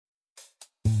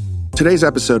Today's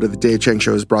episode of the Dave Chang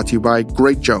Show is brought to you by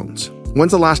Great Jones.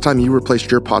 When's the last time you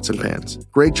replaced your pots and pans?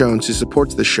 Great Jones, who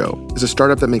supports this show, is a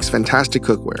startup that makes fantastic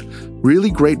cookware. Really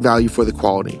great value for the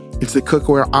quality. It's the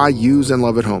cookware I use and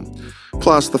love at home.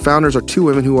 Plus, the founders are two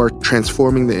women who are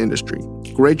transforming the industry.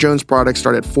 Great Jones products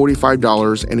start at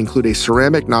 $45 and include a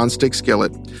ceramic nonstick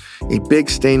skillet, a big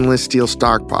stainless steel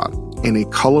stock pot, and a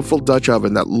colorful Dutch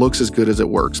oven that looks as good as it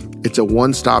works. It's a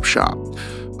one-stop shop.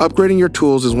 Upgrading your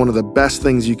tools is one of the best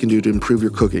things you can do to improve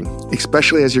your cooking,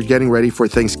 especially as you're getting ready for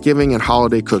Thanksgiving and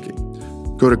holiday cooking.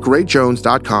 Go to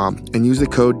greatjones.com and use the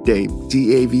code DAVE,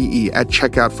 D-A-V-E, at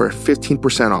checkout for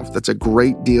 15% off. That's a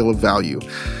great deal of value.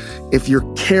 If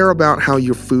you care about how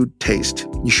your food tastes,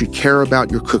 you should care about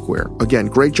your cookware. Again,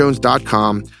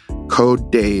 greatjones.com,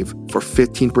 code DAVE for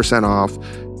 15% off.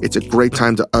 It's a great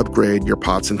time to upgrade your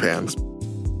pots and pans.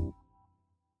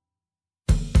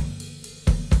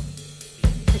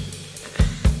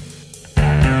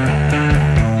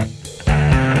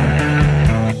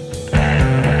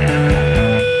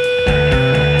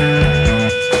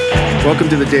 Welcome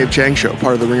to the Dave Chang Show,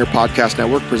 part of the Ringer Podcast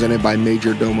Network, presented by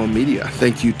Major Domo Media.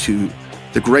 Thank you to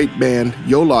the great band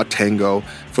Yo La Tengo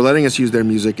for letting us use their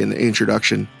music in the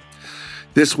introduction.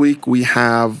 This week, we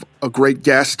have a great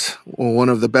guest, one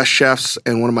of the best chefs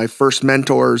and one of my first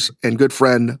mentors and good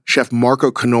friend, Chef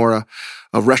Marco Canora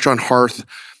of Restaurant Hearth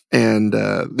and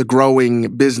the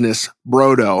growing business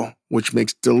Brodo, which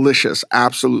makes delicious,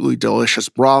 absolutely delicious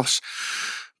broths.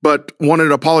 But wanted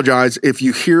to apologize if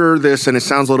you hear this and it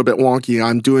sounds a little bit wonky.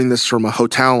 I'm doing this from a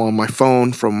hotel on my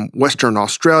phone from Western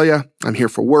Australia. I'm here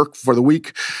for work for the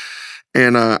week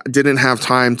and didn't have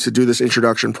time to do this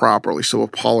introduction properly, so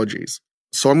apologies.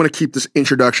 So I'm going to keep this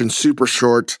introduction super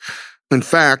short. In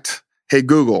fact, hey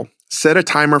Google, set a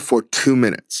timer for 2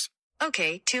 minutes.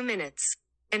 Okay, 2 minutes.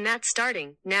 And that's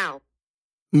starting now.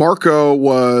 Marco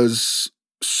was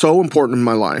so important in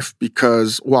my life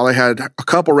because while I had a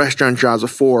couple restaurant jobs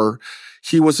before,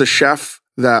 he was a chef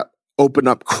that opened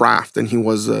up craft, and he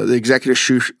was the executive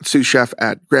sous chef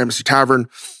at Gramercy Tavern,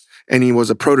 and he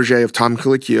was a protege of Tom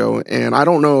Colicchio. And I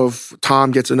don't know if Tom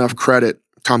gets enough credit,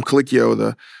 Tom Colicchio,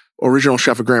 the original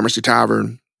chef of Gramercy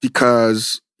Tavern,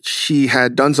 because he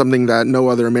had done something that no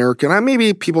other American,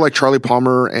 maybe people like Charlie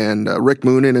Palmer and Rick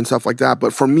Moonen and stuff like that.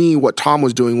 But for me, what Tom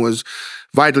was doing was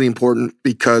vitally important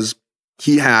because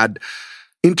he had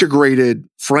integrated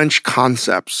French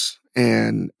concepts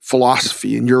and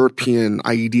philosophy and European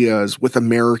ideas with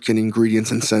American ingredients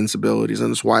and sensibilities.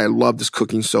 And that's why I love this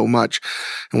cooking so much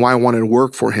and why I wanted to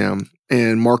work for him.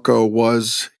 And Marco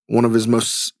was one of his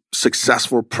most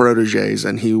successful proteges,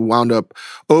 and he wound up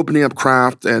opening up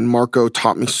craft, and Marco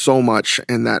taught me so much.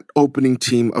 And that opening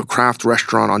team of craft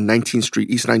restaurant on 19th Street,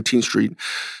 East 19th Street,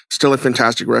 still a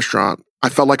fantastic restaurant. I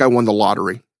felt like I won the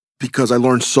lottery, because I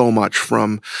learned so much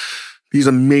from these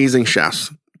amazing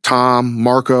chefs. Tom,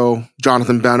 Marco,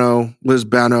 Jonathan Beno, Liz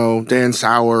Beno, Dan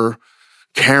Sauer,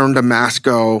 Karen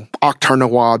Damasco, Octar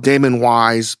Noir, Damon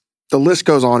Wise. The list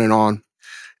goes on.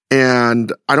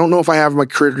 And I don't know if I have my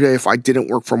career today if I didn't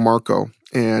work for Marco.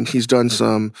 And he's done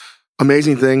some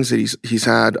amazing things. He's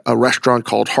had a restaurant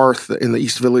called Hearth in the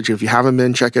East Village. If you haven't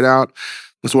been, check it out.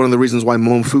 It's one of the reasons why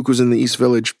Momofuku's in the East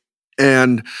Village.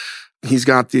 And he's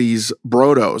got these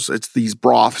brodos. It's these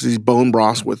broths, these bone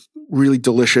broths with really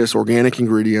delicious organic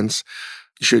ingredients.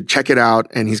 You should check it out.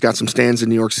 And he's got some stands in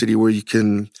New York City where you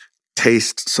can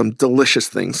taste some delicious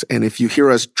things. And if you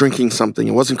hear us drinking something,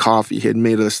 it wasn't coffee. He had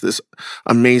made us this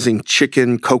amazing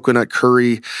chicken, coconut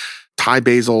curry, Thai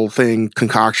basil thing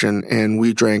concoction, and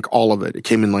we drank all of it. It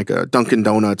came in like a Dunkin'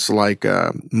 Donuts, like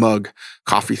a mug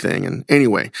coffee thing. And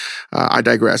anyway, I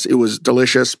digress. It was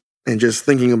delicious. And just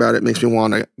thinking about it makes me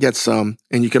want to get some.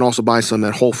 And you can also buy some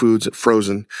at Whole Foods at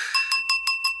frozen.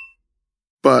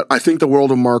 But I think the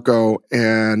world of Marco,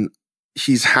 and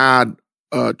he's had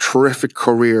a terrific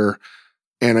career.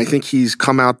 And I think he's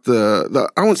come out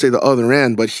I won't say the other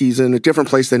end, but he's in a different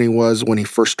place than he was when he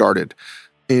first started.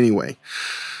 Anyway,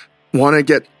 want to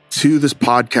get to this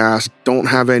podcast. Don't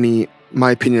have any,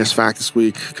 my opinion is fact this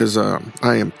week because I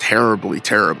am terribly,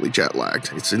 terribly jet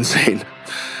lagged. It's insane.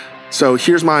 So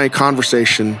here's my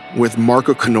conversation with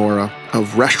Marco Canora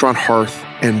of Restaurant Hearth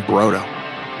and Brodo.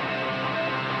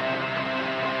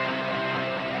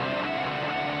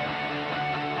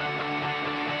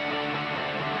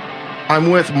 I'm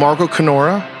with Marco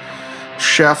Canora,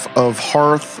 chef of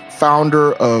Hearth,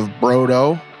 founder of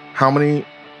Brodo. How many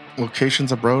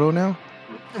locations of Brodo now?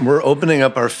 We're opening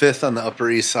up our 5th on the Upper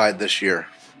East Side this year.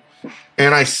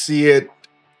 And I see it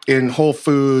in Whole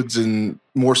Foods and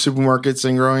more supermarkets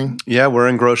and growing. Yeah, we're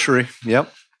in grocery.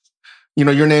 Yep. You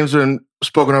know, your name's been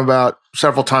spoken about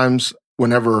several times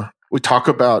whenever we talk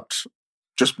about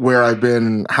just where I've been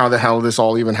and how the hell this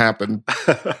all even happened.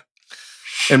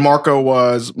 And Marco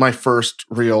was my first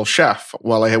real chef.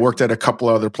 While I had worked at a couple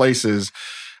other places,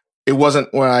 it wasn't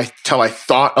until I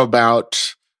thought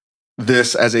about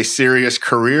this as a serious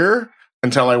career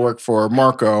until I worked for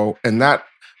Marco. And that,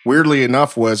 weirdly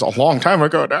enough, was a long time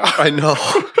ago now. I know.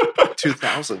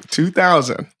 2000.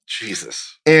 2000.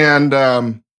 Jesus.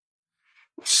 And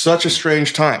such a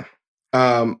strange time.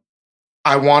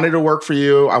 I wanted to work for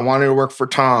you. I wanted to work for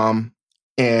Tom.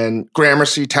 And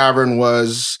Gramercy Tavern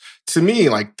was, to me,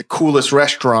 like the coolest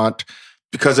restaurant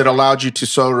because it allowed you to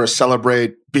sort of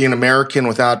celebrate being American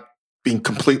without being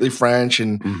completely French.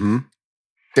 And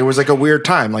there was like a weird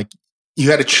time. Like you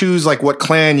had to choose like what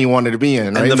clan you wanted to be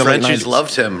in. Right? And the Frenchies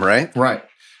loved him, right? Right.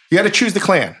 You had to choose the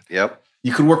clan. Yep.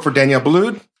 You could work for Daniel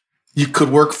Boulud. You could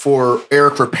work for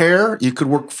Eric Repair. You could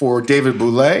work for David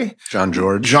Boulay. John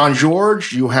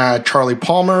George. You had Charlie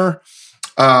Palmer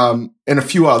and a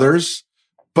few others.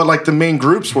 But like the main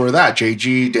groups were that.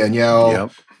 JG,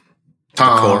 Danielle,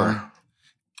 Tom.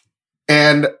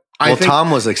 And I think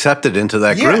Tom was accepted into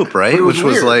that group, right? Which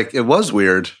was like, it was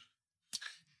weird.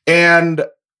 And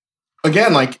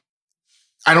again, like,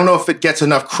 I don't know if it gets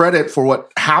enough credit for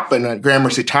what happened at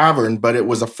Gramercy Tavern, but it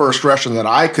was the first restaurant that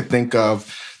I could think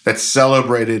of that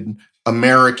celebrated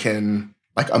American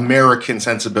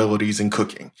sensibilities in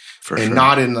cooking.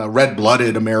 Not in a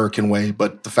red-blooded American way,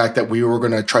 but the fact that we were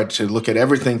going to try to look at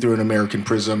everything through an American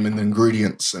prism and the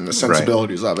ingredients and the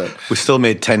sensibilities of it. We still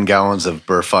made 10 gallons of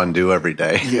beurre fondue every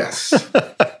day. Yes.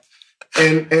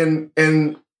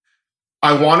 and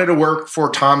I wanted to work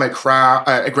for Tom at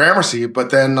Gramercy,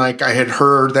 but then like I had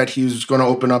heard that he was going to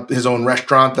open up his own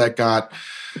restaurant that got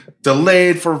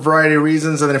delayed for a variety of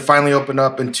reasons, and then it finally opened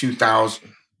up in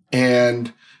 2000.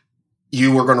 And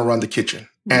you were going to run the kitchen.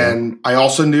 And I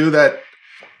also knew that,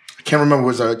 I can't remember, it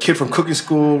was a kid from cooking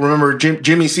school. Remember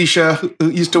Jimmy Sisha, who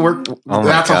used to work?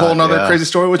 That's a whole nother crazy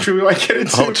story, which we might get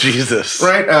into. Oh, Jesus.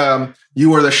 Right? You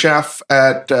were the chef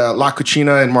at La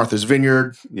Cucina in Martha's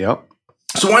Vineyard. Yep.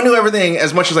 So I knew everything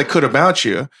as much as I could about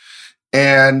you.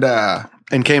 And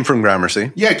came from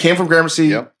Gramercy. Yeah, came from Gramercy.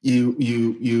 Yep.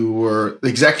 You were the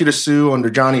executive sous under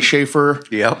Johnny Schaefer.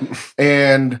 Yep.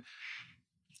 And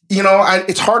you know,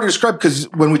 it's hard to describe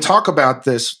because when we talk about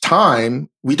this time,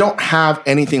 we don't have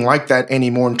anything like that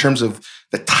anymore in terms of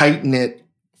the tight-knit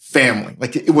family.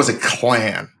 Like it was a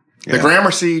clan. Yeah. The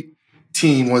Gramercy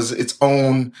team was its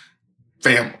own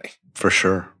family. For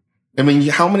sure. I mean,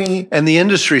 how many... And the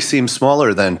industry seemed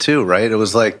smaller then too, right? It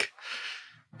was like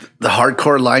the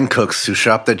hardcore line cooks who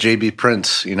shopped at JB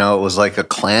Prince. You know, it was like a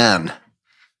clan.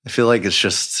 I feel like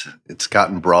it's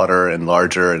gotten broader and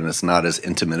larger and it's not as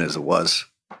intimate as it was.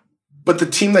 But the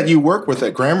team that you work with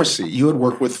at Gramercy, you had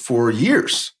worked with for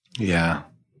years. Yeah.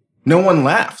 No one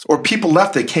left. Or people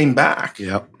left, they came back.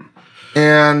 Yep.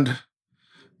 And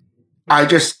I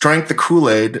just drank the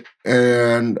Kool-Aid.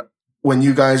 And when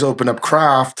you guys opened up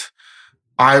Craft,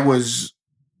 I was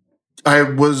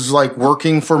like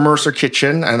working for Mercer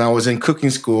Kitchen and I was in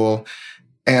cooking school.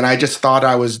 And I just thought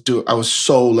I was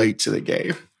so late to the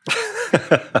game.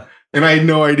 And I had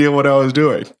no idea what I was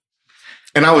doing.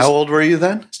 And how old were you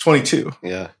then? I was 22.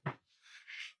 Yeah.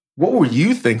 What were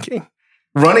you thinking?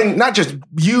 Running, not just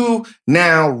you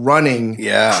now running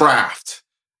Craft.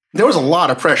 There was a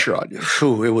lot of pressure on you.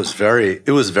 It was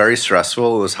very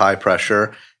stressful. It was high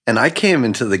pressure. And I came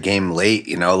into the game late,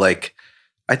 you know, like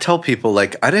I tell people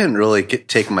like I didn't really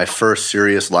take my first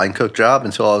serious line cook job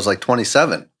until I was like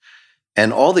 27.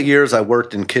 And all the years I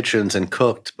worked in kitchens and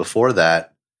cooked before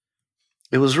that,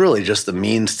 it was really just the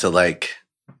means to like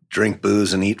drink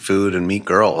booze and eat food and meet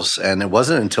girls. And it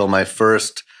wasn't until my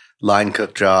first line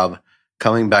cook job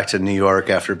coming back to New York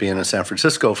after being in San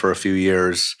Francisco for a few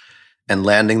years and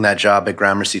landing that job at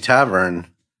Gramercy Tavern,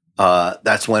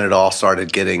 that's when it all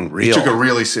started getting real. You took it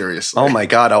really seriously. Oh my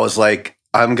God. I was like,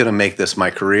 I'm going to make this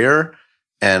my career.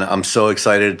 And I'm so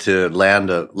excited to land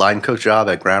a line cook job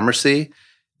at Gramercy.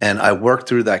 And I worked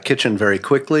through that kitchen very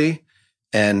quickly.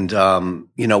 And,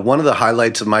 you know, one of the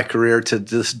highlights of my career to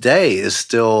this day is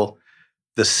still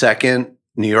the second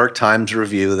New York Times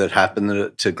review that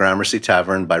happened to Gramercy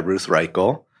Tavern by Ruth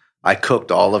Reichel. I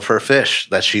cooked all of her fish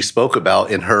that she spoke about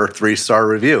in her 3-star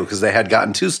review because they had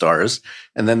gotten 2 stars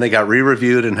and then they got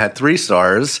re-reviewed and had 3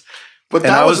 stars. But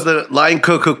I was the line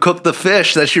cook who cooked the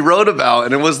fish that she wrote about.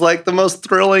 And it was like the most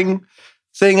thrilling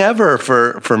thing ever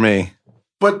for me.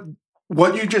 But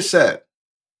what you just said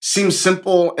seems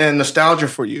simple and nostalgia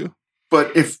for you.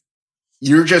 But if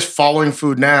you're just following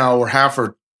food now or have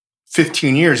for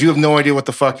 15 years, you have no idea what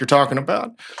the fuck you're talking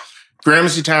about.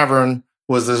 Gramercy Tavern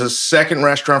was the second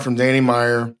restaurant from Danny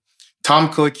Meyer. Tom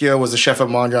Colicchio was the chef at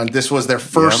Mondrian. This was their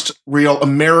first real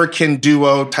American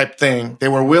duo type thing. They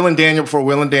were Will and Daniel before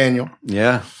Will and Daniel.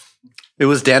 Yeah. It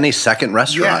was Danny's second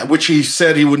restaurant. Yeah, which he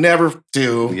said he would never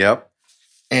do. Yep.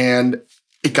 And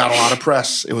it got a lot of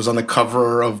press. It was on the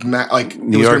cover of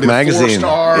New York Magazine.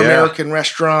 4-star American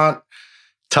restaurant.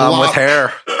 Tom with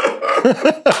hair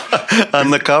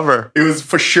on the cover. It was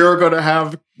for sure going to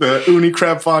have the uni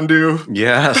crab fondue.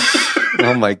 Yes.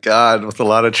 Oh my God, with a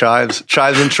lot of chives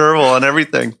and chervil and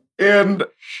everything. And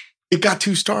it got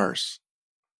 2 stars.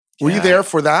 Were you there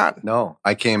for that? No,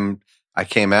 I came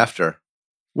after.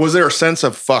 Was there a sense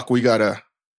of fuck, we gotta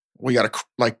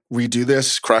like redo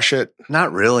this, crush it?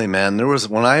 Not really, man. There was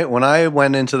when I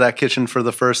went into that kitchen for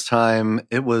the first time,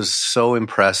 it was so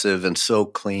impressive and so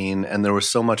clean, and there was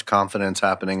so much confidence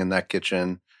happening in that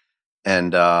kitchen.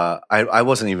 And I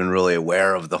wasn't even really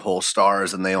aware of the whole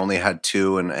stars, and they only had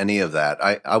 2 and any of that.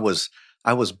 I was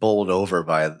bowled over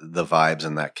by the vibes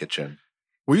in that kitchen.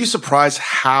 Were you surprised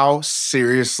how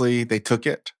seriously they took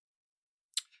it?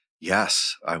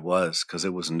 Yes, I was, because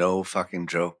it was no fucking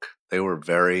joke. They were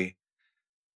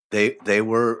they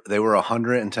were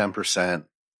 110%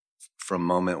 from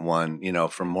moment one.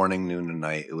 From morning, noon, and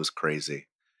night. It was crazy.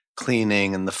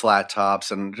 Cleaning and the flat tops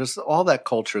and just all that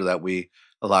culture that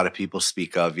a lot of people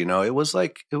speak of, it was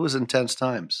intense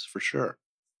times for sure.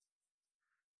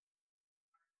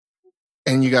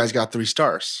 And you guys got 3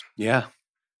 stars. Yeah.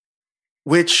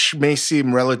 Which may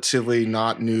seem relatively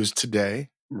not news today.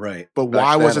 Right. But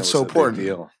why was it so important?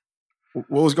 Deal.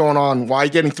 What was going on? Why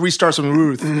getting 3 stars from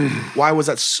Ruth? Why was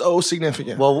that so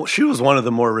significant? Well, she was one of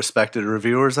the more respected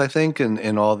reviewers, I think,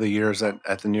 in all the years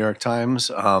at the New York Times.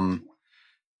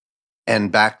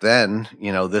 And back then,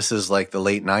 this is like the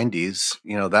late 90s,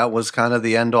 that was kind of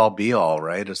the end all be all,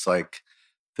 right? It's like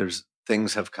there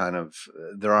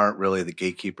aren't really the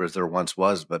gatekeepers there once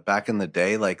was, but back in the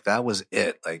day, like that was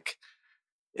it. Like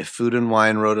if Food and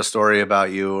Wine wrote a story about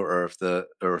you, or if the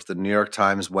New York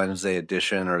Times Wednesday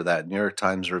edition or that New York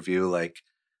Times review, like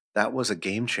that was a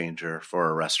game changer for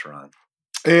a restaurant.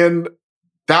 And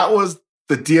that was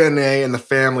the DNA and the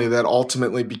family that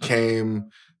ultimately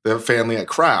became the family at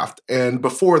Kraft. And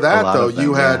before that, though,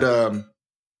 you had,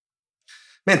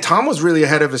 Tom was really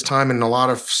ahead of his time in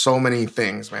so many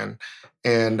things, man.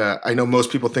 And I know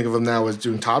most people think of him now as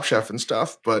doing Top Chef and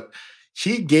stuff, but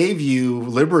he gave you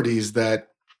liberties that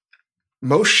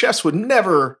most chefs would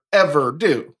never, ever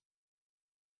do.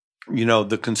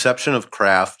 The conception of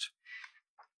Kraft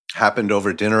happened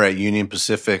over dinner at Union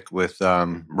Pacific with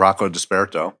Rocco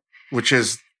Desperto. Which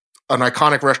is an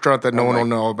iconic restaurant that no one will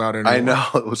know about anymore. I know,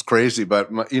 it was crazy, but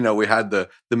we had the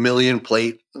million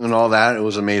plate and all that. It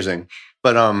was amazing.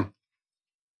 But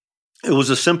it was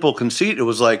a simple conceit. It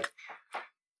was like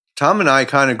Tom and I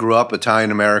kind of grew up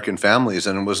Italian American families,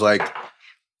 and it was like,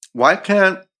 why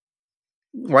can't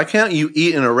you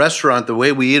eat in a restaurant the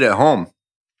way we eat at home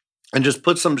and just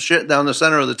put some shit down the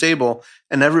center of the table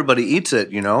and everybody eats it,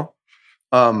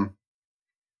 And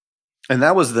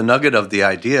that was the nugget of the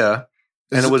idea.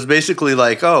 And it was basically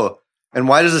like, and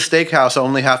why does a steakhouse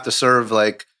only have to serve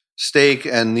like steak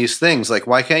and these things? Like,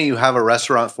 why can't you have a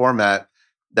restaurant format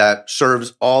that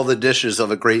serves all the dishes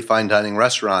of a great fine dining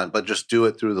restaurant, but just do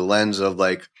it through the lens of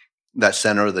like that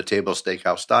center of the table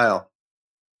steakhouse style?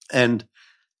 And,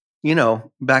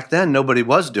 back then nobody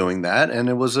was doing that. And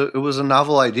it was a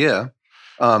novel idea.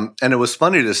 And it was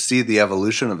funny to see the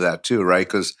evolution of that too, right?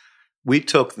 Because we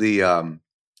took the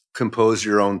compose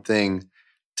your own thing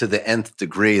to the nth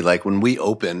degree. Like when we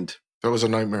opened, that was a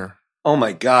nightmare. Oh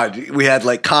my God. We had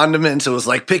like condiments. It was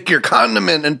like, pick your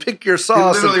condiment and pick your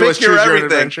sauce and pick your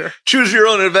everything. Choose your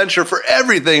own adventure for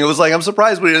everything. It was like, I'm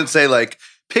surprised we didn't say like,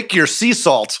 pick your sea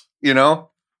salt, It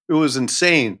was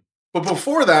insane. But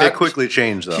before that, it quickly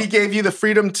changed though. He gave you the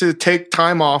freedom to take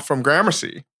time off from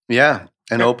Gramercy. Yeah.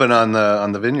 And open on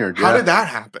the vineyard. How did that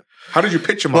happen? How did you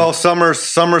pitch him? Well,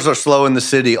 summers are slow in the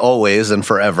city always and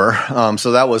forever.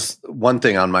 So that was one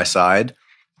thing on my side.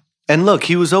 And look,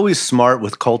 he was always smart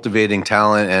with cultivating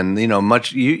talent, and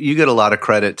you get a lot of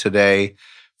credit today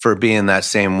for being that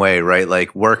same way, right?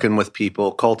 Like working with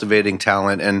people, cultivating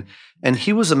talent, and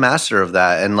he was a master of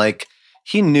that. And like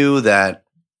he knew that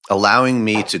allowing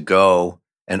me to go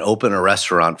and open a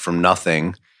restaurant from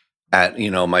nothing at,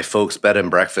 my folks' bed and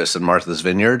breakfast in Martha's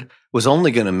Vineyard was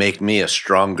only going to make me a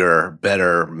stronger,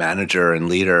 better manager and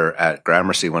leader at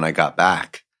Gramercy when I got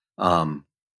back.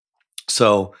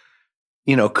 So,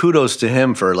 kudos to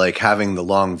him for like having the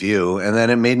long view. And then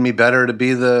it made me better to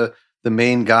be the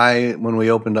main guy when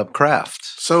we opened up Kraft.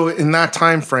 So in that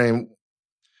time frame,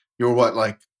 you were what,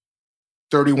 like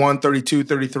 31, 32,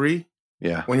 33?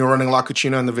 Yeah. When you were running La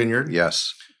Cucina in the Vineyard?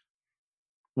 Yes.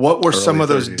 What were some Early of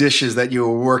those 30s. dishes that you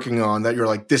were working on that you're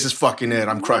like, this is fucking it,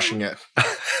 I'm crushing it?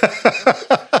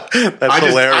 That's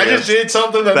hilarious. I just did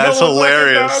something that That's no one's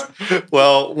hilarious. fucking done.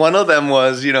 Well, one of them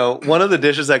was, one of the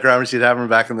dishes that Gramercy'd have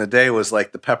back in the day was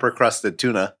like the pepper crusted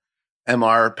tuna,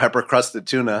 MR pepper crusted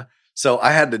tuna. So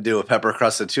I had to do a pepper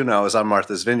crusted tuna. I was on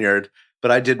Martha's Vineyard,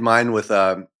 but I did mine with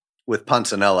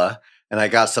panzanella, and I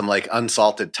got some like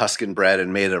unsalted Tuscan bread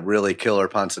and made a really killer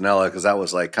panzanella because that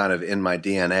was like kind of in my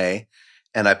DNA.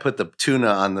 And I put the tuna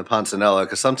on the panzanella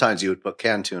because sometimes you would put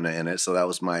canned tuna in it. So that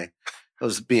was I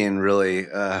was being really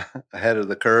ahead of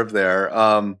the curve there.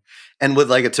 And with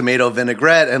like a tomato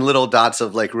vinaigrette and little dots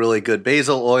of like really good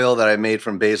basil oil that I made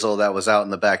from basil that was out in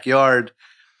the backyard.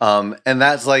 And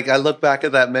that's like, I look back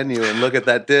at that menu and look at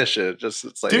that dish. It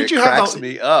cracks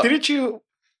me up. Didn't you?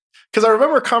 Because I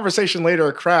remember a conversation later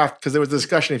at Kraft because there was a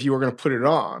discussion if you were going to put it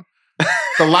on.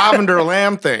 The lavender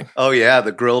lamb thing. Oh yeah,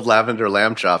 the grilled lavender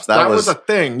lamb chops. That was a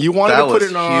thing. You wanted to put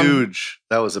it on. Huge.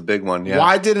 That was a big one. Yeah.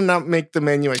 Why did it not make the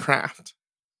menu at Kraft?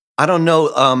 I don't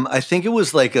know. I think it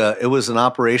was an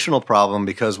operational problem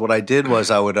because what I did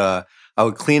was I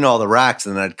would clean all the racks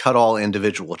and then I'd cut all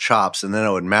individual chops and then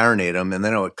I would marinate them and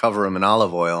then I would cover them in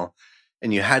olive oil,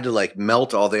 and you had to like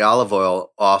melt all the olive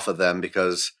oil off of them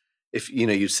because if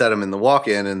you set them in the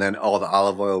walk-in and then all the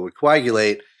olive oil would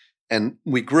coagulate. And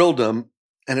we grilled them,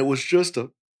 and it was just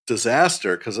a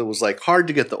disaster because it was like hard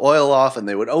to get the oil off, and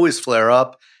they would always flare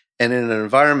up. And in an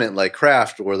environment like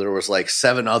Kraft, where there was like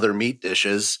 7 other meat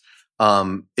dishes,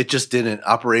 it just didn't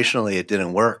operationally. It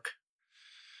didn't work.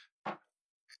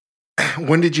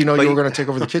 When did you know you were going to take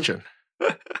over the kitchen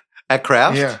at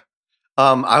Kraft? Yeah,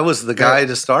 I was the guy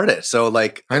to start it. So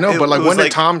like, I know, but like, when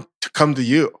did Tom come to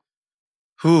you?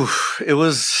 It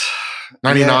was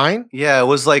 99? Yeah, it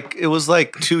was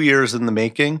like 2 years in the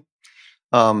making.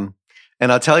 And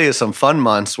I'll tell you, some fun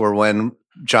months were when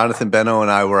Jonathan Beno and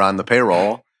I were on the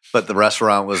payroll, but the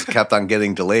restaurant kept on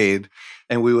getting delayed,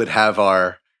 and we would have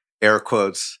our air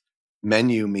quotes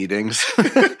menu meetings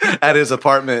at his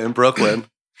apartment in Brooklyn.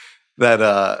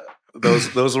 That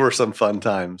those were some fun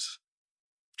times.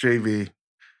 JV,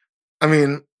 I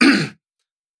mean,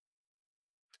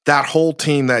 that whole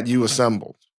team that you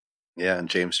assembled. Yeah, and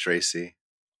James Tracy,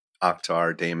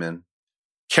 Akhtar, Damon,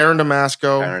 Karen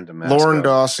Damasco, Lauren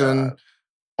Dawson,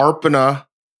 Arpana.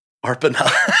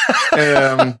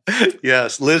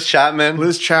 Yes, Liz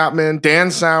Chapman,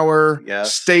 Dan Sauer,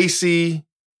 yes, Stacy,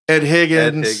 Ed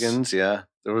Higgins. Yeah.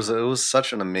 It was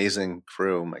such an amazing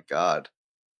crew. My God.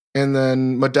 And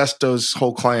then Modesto's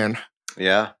whole clan.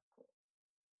 Yeah.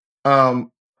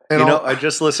 I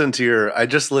just listened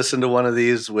to one of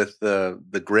these with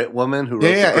the Grit woman who wrote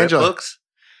the Grit Angela. books.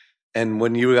 And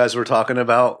when you guys were talking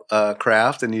about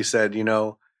Kraft, and you said,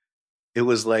 it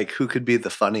was like, who could be the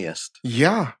funniest?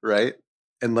 Yeah. Right.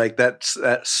 And like that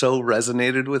so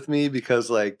resonated with me because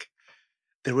like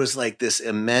there was this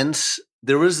immense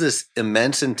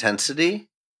intensity,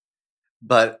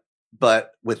 but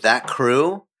with that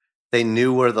crew, they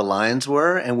knew where the lines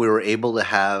were, and we were able to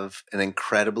have an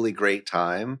incredibly great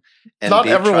time. And not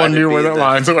everyone knew where the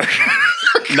lines were.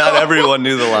 Not everyone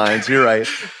knew the lines. You're right.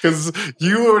 Because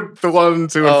you were the one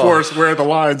to enforce where the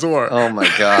lines were. Oh my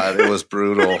God. It was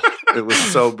brutal. It was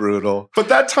so brutal. But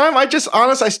that time, I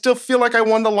still feel like I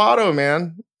won the lotto,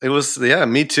 man. It was, yeah,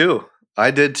 me too.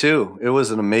 I did too. It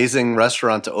was an amazing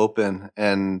restaurant to open.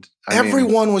 And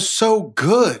everyone was so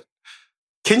good.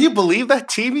 Can you believe that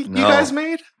team you guys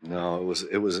made? No,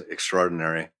 it was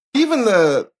extraordinary. Even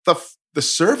the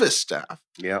service staff.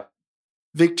 Yeah.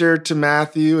 Victor to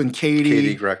Matthew and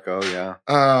Katie Greco,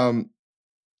 yeah.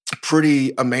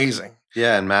 Pretty amazing.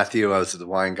 Yeah, and Matthew, I was the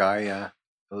wine guy, yeah.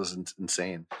 It was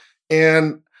insane.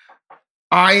 And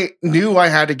I knew I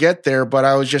had to get there, but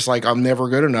I was just like, I'm never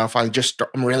good enough. I'm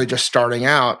really just starting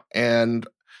out. And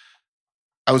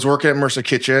I was working at Mercer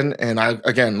Kitchen, and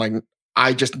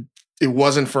it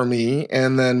wasn't for me.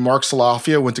 And then Mark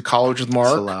Salafia, went to college with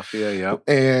Mark. Salafia, yep.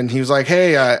 And he was like,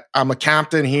 hey, I'm a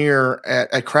captain here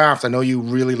at Kraft. I know you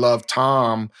really love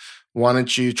Tom. Why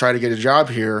don't you try to get a job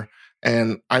here?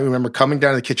 And I remember coming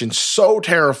down to the kitchen so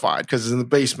terrified because it's in the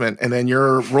basement. And then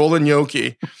you're rolling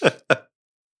gnocchi.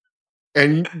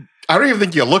 And I don't even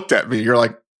think you looked at me. You're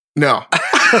like, no.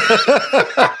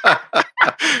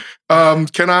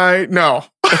 Can I? No.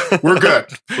 We're good.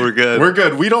 We're good. We're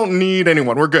good. We don't need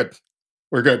anyone. We're good.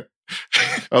 We're good.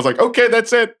 I was like, okay,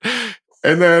 that's it.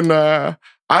 And then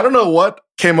I don't know what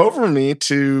came over me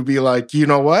to be like, you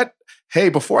know what? Hey,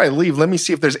 before I leave, let me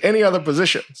see if there's any other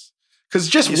positions.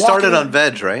 Because you started on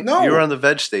veg, right? No. You were on the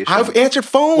veg station. I've answered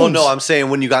phones. Well, no, I'm saying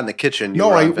when you got in the kitchen,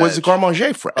 I was a Garde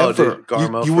Manger forever.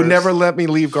 Oh, you would never let me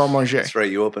leave Garde Manger. That's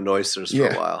right. You opened oysters for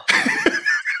a while.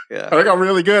 Yeah. I got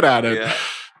really good at it. Yeah.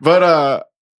 But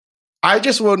I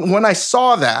just when I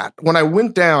saw that, when I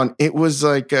went down, it was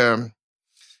like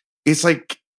it's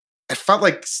like it felt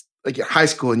like at high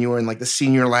school and you were in like the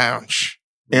senior lounge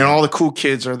and all the cool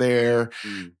kids are there.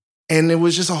 And it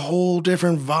was just a whole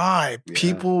different vibe. Yeah.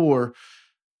 People were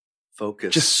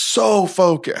focused. Just so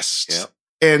focused. Yeah.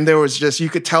 And there was just, you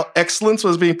could tell excellence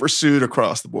was being pursued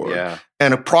across the board. Yeah.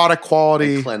 And a product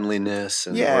quality. And cleanliness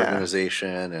and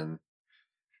organization and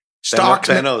stock.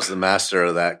 Benno's the master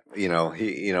of that. You know,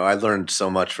 I learned so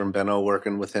much from Benno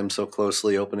working with him so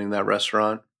closely, opening that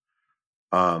restaurant.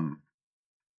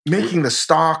 Making the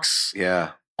stocks.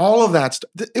 Yeah. All of that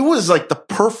stuff. It was like the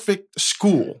perfect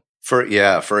school. For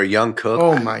a young cook.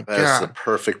 Oh my God. That's the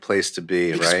perfect place to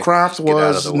be, because right? craft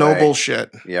was no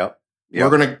bullshit. Yep. We're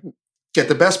going to get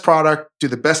the best product, do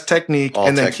the best technique,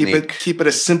 and then keep it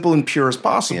as simple and pure as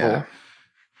possible. Yeah.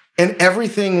 And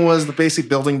everything was the basic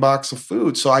building blocks of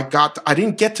food. So I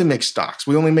didn't get to make stocks.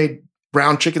 We only made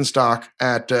brown chicken stock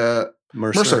at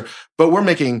Mercer. But we're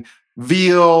making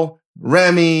veal,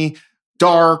 Remy,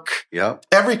 dark,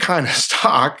 every kind of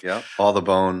stock. Yep. All the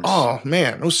bones. Oh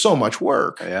man, it was so much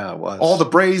work. Yeah, it was. All the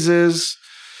braises.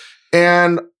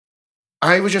 And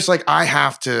I was just like, I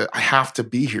have to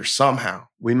be here somehow.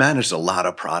 We managed a lot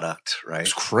of product, right? It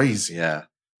was crazy. Yeah.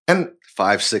 And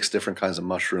 5-6 different kinds of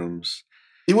mushrooms.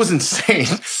 It was insane.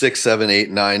 6, 7, 8,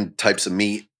 9 types of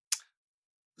meat.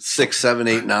 6, 7,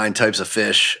 8, 9 types of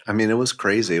fish. I mean, it was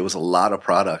crazy. It was a lot of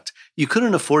product. You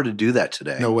couldn't afford to do that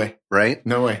today. No way. Right?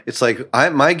 No way. It's like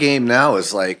my game now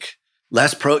is like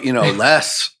less,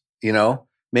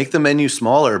 make the menu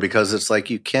smaller because it's like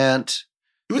you can't,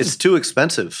 it's too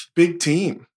expensive. Big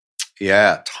team.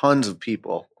 Yeah. Tons of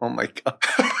people. Oh my God.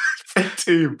 Big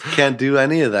team. Can't do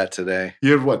any of that today.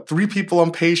 You had what? 3 people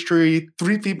on pastry,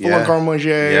 3 people on garde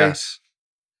manger. Yes.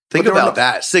 Think about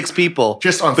that. 6 people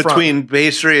just on between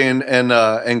pastry and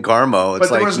Garmo. It's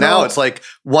like now it's like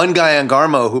one guy on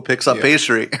Garmo who picks up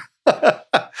pastry.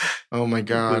 Oh my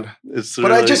God.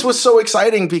 But I just was so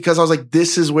exciting because I was like,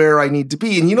 this is where I need to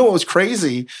be. And you know what was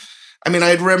crazy? I mean,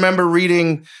 I remember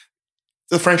reading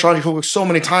the French Laundry Cookbook so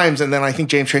many times. And then I think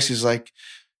James Tracy was like,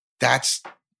 I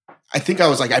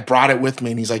brought it with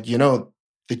me. And he's like,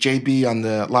 the JB on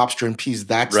the lobster and peas,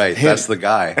 that's right. him. That's the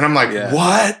guy. And I'm like,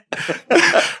 what?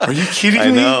 Are you kidding me?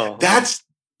 I know. That's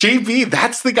JB.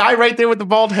 That's the guy right there with the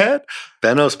bald head.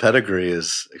 Benno's pedigree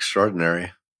is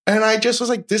extraordinary. And I just was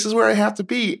like, this is where I have to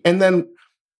be. And then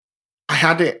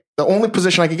the only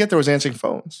position I could get there was answering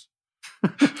phones.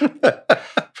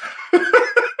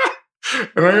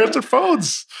 And I answered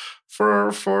phones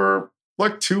for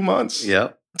like 2 months.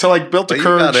 Yep. Until I built the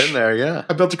courage. You got in there, yeah.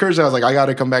 I built the courage. I was like, I got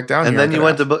to come back down and here. And then you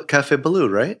went to Cafe Baloo,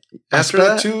 right? After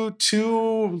that?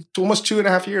 Almost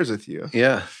 2.5 years with you.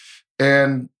 Yeah.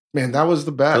 And man, that was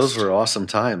the best. Those were awesome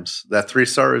times. That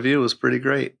 3-star review was pretty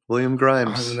great. William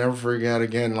Grimes. I will never forget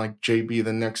again, like JB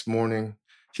the next morning.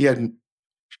 He had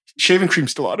shaving cream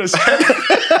still on his head.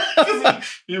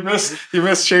 You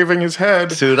missed shaving his head.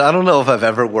 Dude, I don't know if I've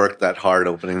ever worked that hard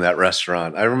opening that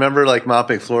restaurant. I remember like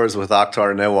mopping floors with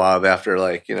Akhtar Nawab after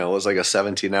it was like a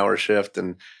 17-hour shift.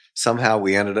 And somehow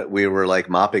we were like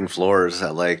mopping floors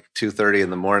at like 2:30 in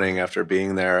the morning after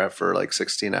being there for like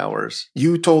 16 hours.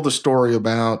 You told the story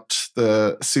about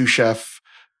the sous chef,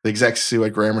 the exec sous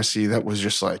at Gramercy that was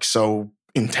just like so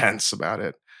intense about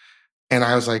it. And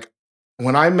I was like,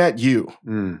 when I met you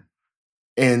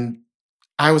and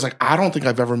I was like, I don't think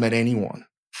I've ever met anyone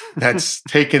that's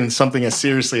taken something as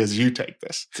seriously as you take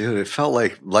this. Dude, it felt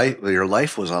like your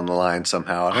life was on the line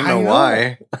somehow. I don't know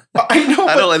why. I know.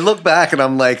 I look back and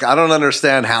I'm like, I don't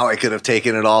understand how I could have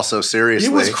taken it all so seriously.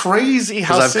 It was crazy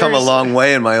how I've come a long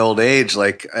way in my old age.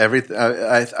 Like everything,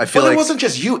 I feel like it wasn't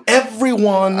just you.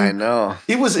 Everyone. I know.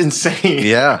 It was insane.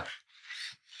 Yeah.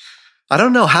 I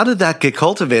don't know. How did that get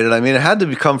cultivated? I mean, it had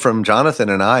to come from Jonathan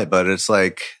and I, but it's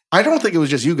like. I don't think it was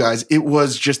just you guys. It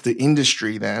was just the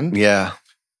industry then. Yeah.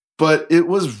 But it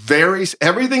was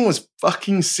everything was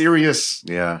fucking serious.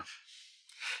 Yeah.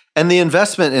 And the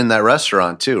investment in that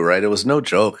restaurant too, right? It was no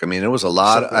joke. I mean, it was a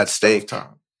lot at stake.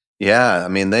 Yeah. I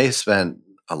mean, they spent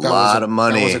a lot of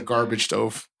money. That was a garbage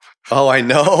stove. Oh, I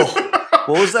know.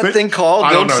 What was that thing called?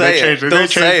 Don't say it. Don't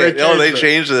say it. Oh, they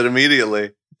changed it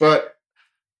immediately. But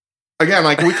again,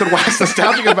 like we could wax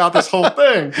nostalgic about this whole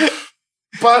thing.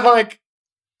 But like,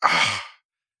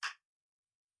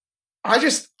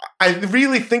 I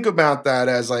really think about that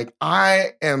as like,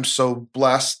 I am so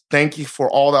blessed. Thank you for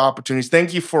all the opportunities.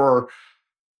 Thank you for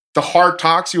the hard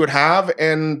talks you would have.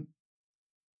 And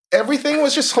everything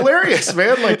was just hilarious,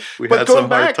 man. Like, we had some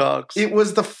hard talks. It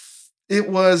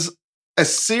was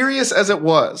as serious as it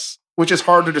was. which is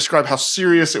hard to describe how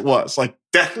serious it was, like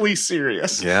deathly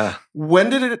serious. Yeah. When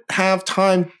did it have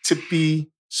time to be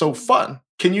so fun?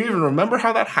 Can you even remember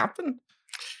how that happened?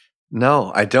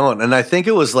 No, I don't. And I think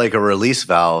it was like a release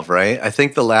valve, right? I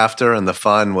think the laughter and the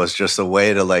fun was just a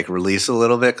way to like release a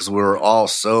little bit because we were all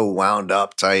so wound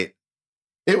up tight.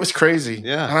 It was crazy.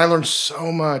 Yeah. And I learned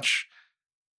so much.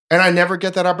 And I never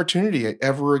get that opportunity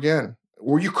ever again.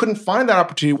 Or you couldn't find that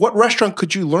opportunity. What restaurant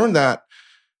could you learn that?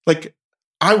 Like,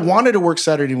 I wanted to work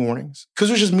Saturday mornings because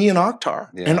it was just me and Akhtar.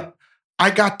 Yeah. And I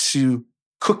got to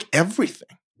cook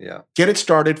everything. Yeah. Get it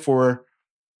started for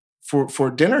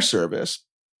dinner service,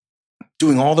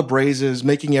 doing all the braises,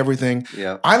 making everything.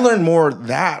 Yeah. I learned more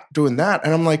doing that.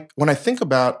 And I'm like, when I think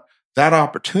about that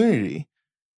opportunity.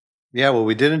 Yeah, well,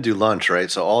 we didn't do lunch, right?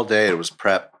 So all day it was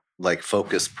prep, like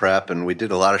focused prep. And we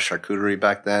did a lot of charcuterie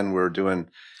back then. We were doing,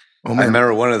 I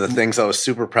remember one of the things I was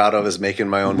super proud of is making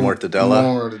my own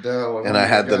mortadella. And I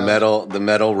had the metal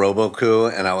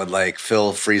Roboku, and I would like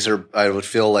I would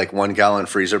fill like 1 gallon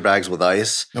freezer bags with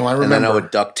ice. No, I remember. And then I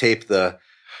would duct tape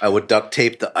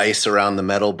the ice around the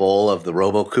metal bowl of the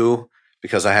Roboku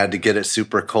because I had to get it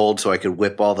super cold so I could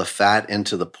whip all the fat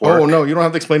into the pork. Oh, no, you don't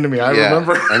have to explain to me. I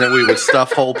remember. And then we would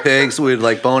stuff whole pigs. We'd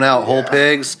like bone out whole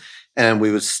pigs, and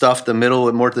we would stuff the middle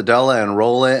with mortadella and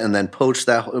roll it and then poach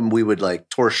that. And we would like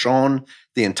torchon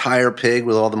the entire pig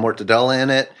with all the mortadella in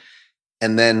it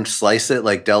and then slice it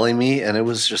like deli meat. And it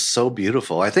was just so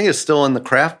beautiful. I think it's still in the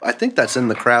craft. I think that's in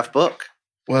the craft book.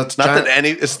 Well, it's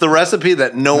it's the recipe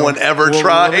that no one ever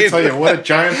tried. Let me tell you, what a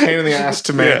giant pain in the ass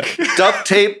to make. Yeah. Duct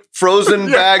tape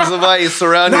frozen bags of ice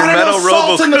around your metal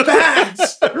salt Roboco. in the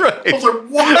bags. Right. I was like,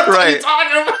 what are you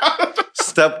talking about?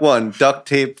 Step 1, duct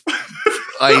tape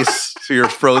ice to your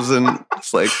frozen.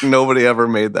 It's like nobody ever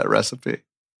made that recipe.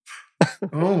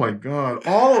 Oh my God.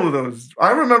 All of those.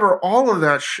 I remember all of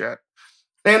that shit.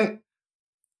 And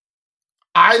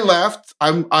I left.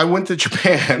 I went to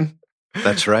Japan.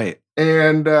 That's right.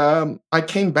 And I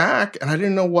came back and I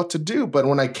didn't know what to do. But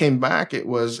when I came back, it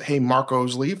was, hey,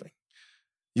 Marco's leaving.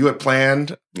 You had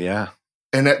planned. Yeah.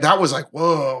 And that was like,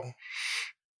 whoa.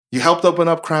 You helped open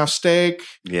up Craft Steak.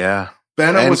 Yeah.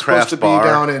 Benno was supposed to be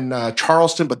down in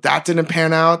Charleston, but that didn't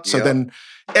pan out. So then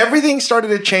everything started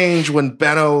to change when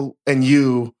Benno and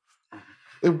you,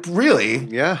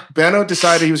 Benno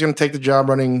decided he was going to take the job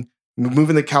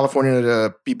moving to California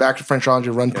to be back to French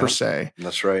Laundry, run Per Se.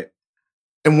 That's right.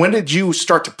 And when did you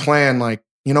start to plan, like,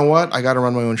 you know what, I got to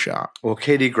run my own shop? Well,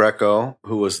 Katie Greco,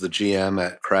 who was the GM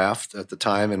at Kraft at the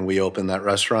time, and we opened that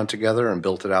restaurant together and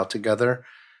built it out together.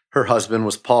 Her husband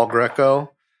was Paul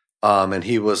Greco, and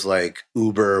he was like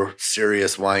uber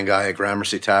serious wine guy at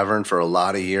Gramercy Tavern for a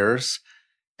lot of years.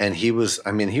 And he was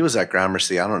at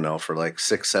Gramercy, I don't know, for like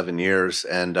 6-7 years.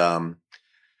 And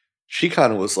she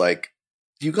kind of was like,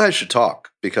 you guys should talk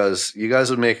because you guys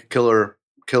would make a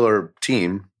killer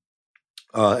team.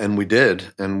 And we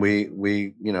did. And we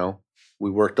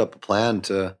worked up a plan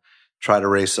to try to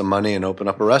raise some money and open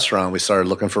up a restaurant. We started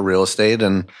looking for real estate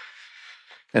and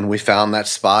we found that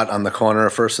spot on the corner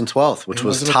of 1st and 12th, which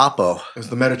was Topo. It was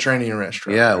the Mediterranean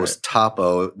restaurant. Yeah, it was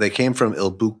Topo. They came from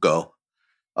Il Buco.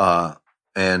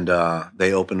 And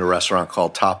they opened a restaurant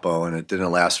called Topo, and it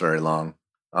didn't last very long.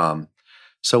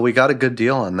 So we got a good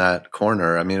deal on that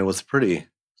corner. I mean, it was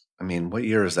what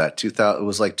year is that? It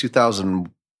was like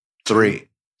 2003.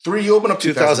 You opened up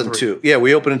 2002. Yeah,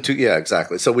 we opened in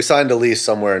exactly. So we signed a lease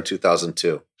somewhere in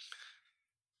 2002.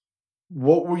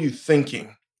 What were you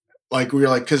thinking? Like, we were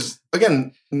like, because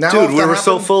again, now. Dude, we were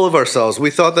so full of ourselves. We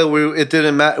thought that it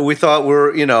didn't matter. We thought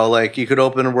like you could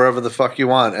open wherever the fuck you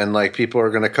want and like people are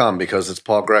going to come because it's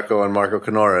Paul Greco and Marco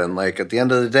Canora. And like at the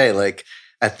end of the day, like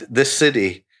at this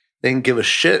city, they didn't give a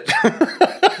shit.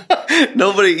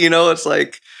 Nobody, it's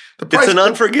like, it's an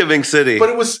unforgiving city. But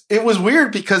it was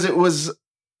weird because it was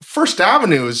First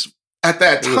Avenue's at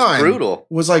that time brutal.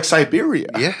 Was like Siberia.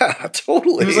 Yeah,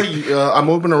 totally. It was like I'm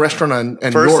opening a restaurant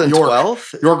in First and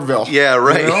 12th? Yorkville. Yeah,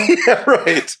 right. You know? Yeah,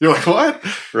 right. You're like, what?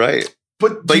 Right.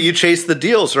 But you chase the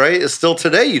deals, right? It's still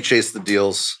today you chase the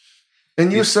deals.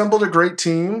 And you assembled a great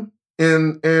team.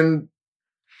 And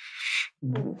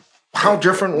how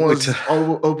different was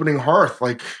opening Hearth?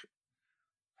 Like,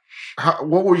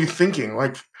 what were you thinking?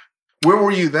 Like, where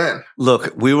were you then?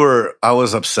 Look, I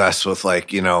was obsessed with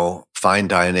like, fine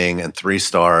dining and 3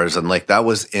 stars. And like, that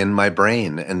was in my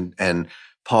brain. And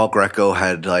Paul Greco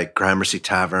had like Gramercy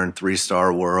Tavern,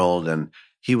 3-star world. And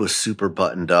he was super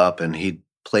buttoned up and he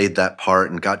played that part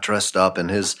and got dressed up.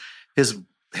 And his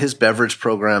beverage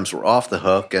programs were off the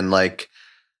hook. And like,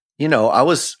 I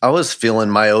was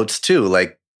feeling my oats too.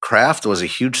 Like Craft was a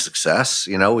huge success.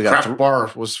 You know, we got Craft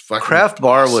Bar was fucking Craft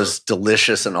Bar awesome. was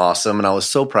delicious and awesome, and I was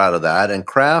so proud of that. And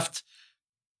Craft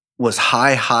was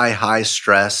high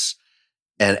stress,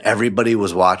 and everybody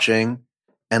was watching.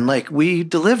 And like we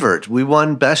delivered. We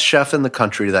won Best Chef in the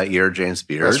country that year, James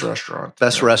Beard. Best restaurant.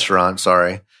 Best restaurant,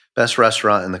 sorry. Best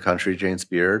restaurant in the country, James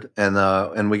Beard.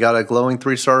 And we got a glowing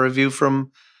 3-star review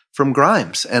from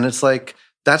Grimes. And it's like,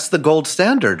 that's the gold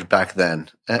standard back then.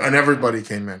 And everybody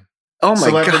came in. Oh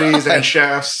my God. Celebrities and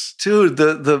chefs. Dude,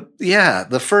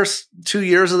 the first 2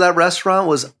 years of that restaurant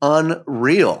was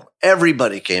unreal.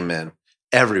 Everybody came in.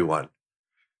 Everyone.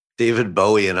 David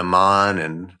Bowie and Amon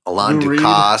and Alain Lou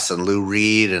Ducasse and Lou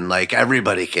Reed and like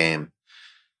everybody came.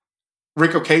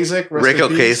 Rick Ocasek. Rick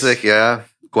Ocasek, yeah.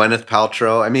 Gwyneth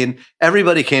Paltrow. I mean,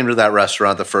 everybody came to that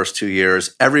restaurant the first 2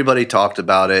 years. Everybody talked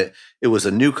about it. It was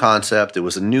a new concept. It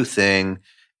was a new thing.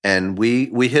 And we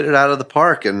hit it out of the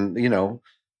park. And, you know,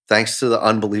 thanks to the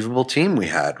unbelievable team we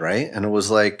had, right? And it was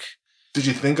like... Did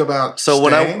you think about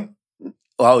staying?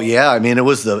 Oh, yeah. I mean, it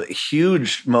was the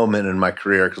huge moment in my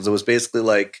career because it was basically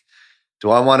like, do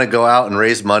I want to go out and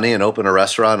raise money and open a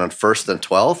restaurant on 1st and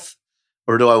 12th?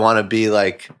 Or do I want to be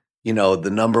like, you know, the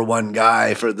number one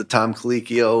guy for the Tom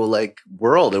Colicchio like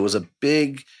world? It was a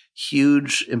big,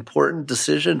 huge, important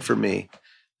decision for me.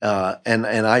 And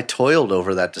I toiled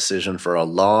over that decision for a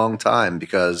long time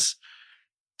because,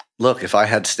 look, if I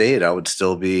had stayed,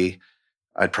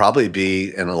 I'd probably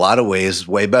be in a lot of ways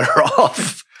way better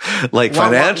off, like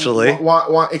financially.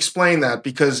 Explain that,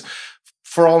 because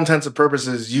for all intents and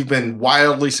purposes, you've been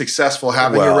wildly successful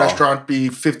having your restaurant be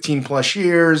 15 plus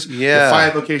years. Yeah.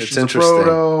 5 locations of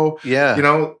Proto. Yeah. You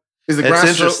know, is the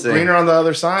grass greener on the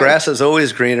other side? Grass is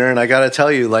always greener. And I got to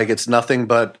tell you, like, it's nothing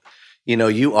but, you know,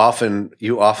 you often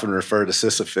refer to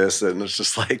Sisyphus, and it's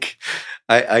just like,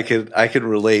 I could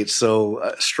relate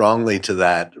so strongly to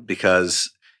that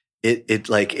because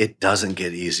it doesn't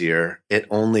get easier. It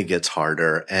only gets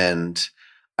harder. And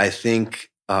I think,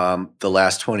 the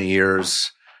last 20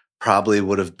 years probably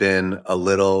would have been a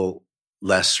little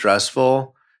less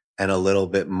stressful and a little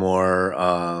bit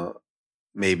more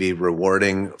maybe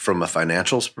rewarding from a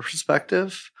financial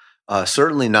perspective.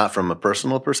 Certainly not from a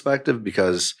personal perspective,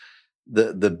 because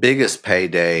the biggest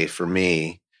payday for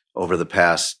me over the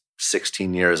past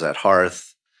 16 years at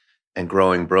Hearth and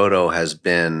growing Brodo has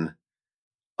been,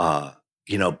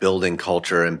 you know, building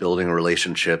culture and building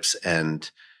relationships and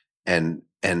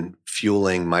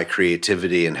fueling my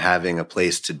creativity and having a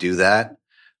place to do that.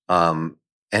 And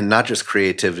not just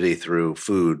creativity through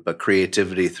food, but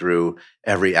creativity through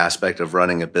every aspect of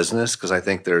running a business. Because I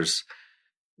think there's,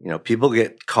 you know, people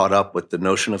get caught up with the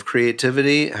notion of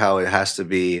creativity, how it has to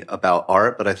be about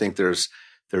art. But I think there's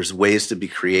ways to be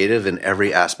creative in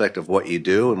every aspect of what you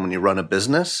do. And when you run a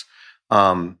business,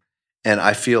 and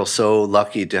I feel so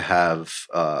lucky to have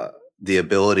the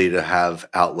ability to have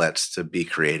outlets to be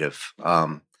creative.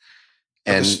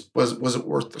 And was it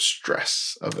worth the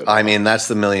stress of it? I mean, that's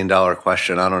the $1 million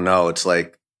question. I don't know. It's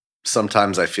like,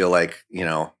 sometimes I feel like, you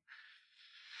know,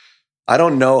 I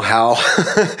don't know how,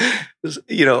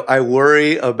 you know, I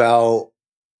worry about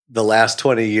the last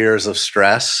 20 years of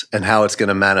stress and how it's going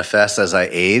to manifest as I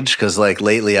age. Cause like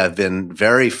lately I've been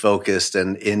very focused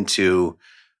and into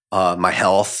my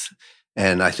health.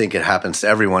 And I think it happens to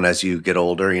everyone as you get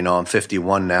older. You know, I'm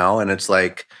 51 now, and it's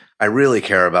like, I really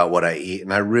care about what I eat,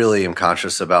 and I really am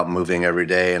conscious about moving every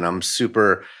day. And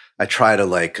I try to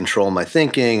like control my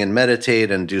thinking and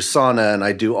meditate and do sauna, and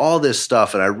I do all this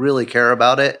stuff, and I really care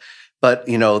about it. But,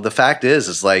 you know, the fact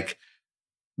is like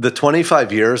the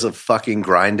 25 years of fucking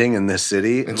grinding in this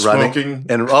city and running, smoking.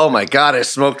 And oh my God, I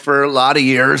smoked for a lot of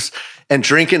years and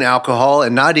drinking alcohol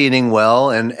and not eating well.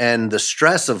 And the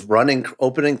stress of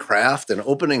opening Craft and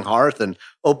opening Hearth and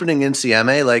opening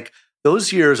NCMA, like,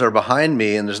 those years are behind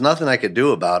me, and there's nothing I could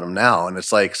do about them now. And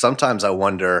it's like, sometimes I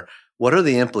wonder, what are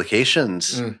the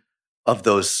implications of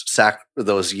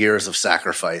those years of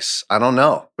sacrifice? I don't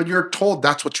know. But you're told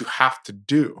that's what you have to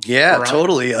do. Yeah, right?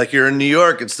 Totally. Like, you're in New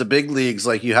York, it's the big leagues.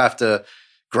 Like, you have to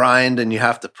grind and you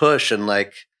have to push. And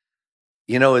like,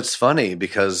 you know, it's funny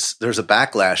because there's a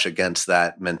backlash against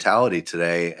that mentality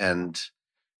today. And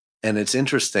it's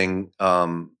interesting.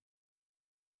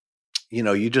 You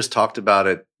know, you just talked about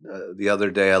it the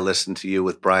other day. I listened to you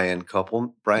with Brian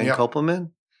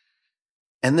Koppelman.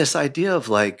 And this idea of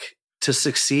like, to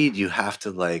succeed, you have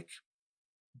to like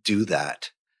do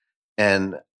that.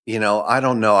 And, you know, I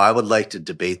don't know. I would like to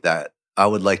debate that.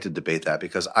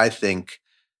 Because I think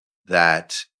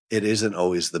that it isn't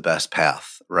always the best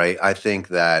path, right? I think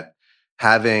that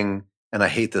having, and I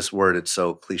hate this word, it's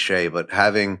so cliche, but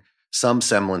having some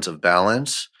semblance of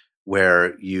balance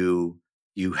where you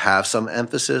you have some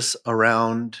emphasis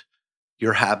around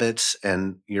your habits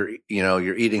and your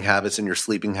eating habits and your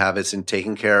sleeping habits and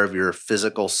taking care of your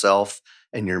physical self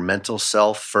and your mental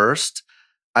self first,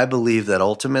 I believe that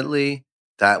ultimately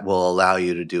that will allow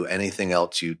you to do anything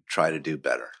else you try to do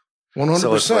better. 100%.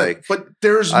 So it's like, but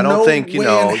there's I don't no think, way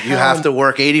you have to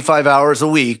work 85 hours a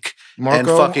week Marco, and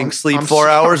fucking sleep I'm 4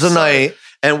 hours a sorry. night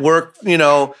and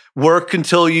work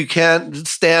until you can't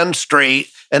stand straight.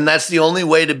 And that's the only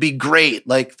way to be great.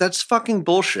 Like, that's fucking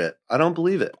bullshit. I don't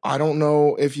believe it. I don't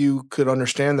know if you could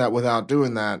understand that without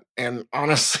doing that. And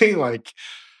honestly, like,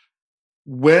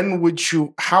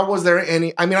 how was there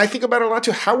any, I mean, I think about it a lot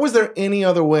too. How was there any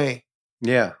other way?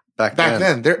 Yeah. Back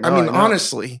then. No,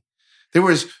 Honestly, there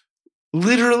was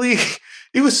literally,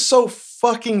 it was so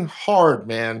fucking hard,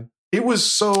 man. It was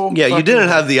so Yeah, you didn't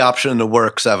hard. have the option to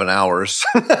work 7 hours.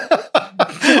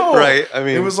 No. Right? I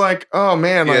mean, it was like, oh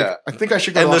man, like, yeah. I think I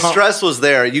should go. And the stress was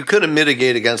there. You couldn't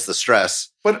mitigate against the stress.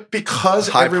 But because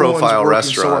High-profile everyone's working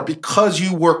restaurant. so hard, because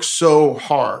you work so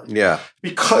hard, Yeah.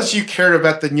 because you cared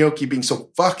about the gnocchi being so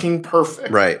fucking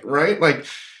perfect, Right. Like,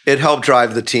 It helped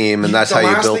drive the team, and that's how you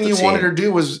built the team. The last thing you wanted to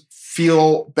do was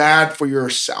feel bad for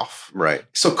yourself. Right.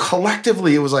 So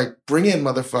collectively, it was like, bring it,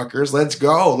 motherfuckers. Let's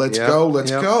go. Let's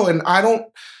go. And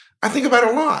I think about it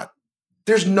a lot.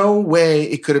 There's no way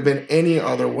it could have been any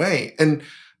other way. And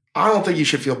I don't think you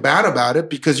should feel bad about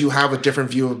it because you have a different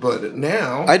view of it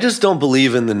now. I just don't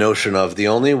believe in the notion of the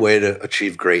only way to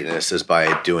achieve greatness is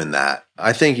by doing that.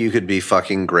 I think you could be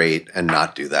fucking great and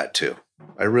not do that too.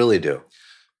 I really do.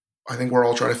 I think we're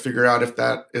all trying to figure out if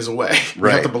that is a way. We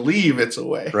Right. have to believe it's a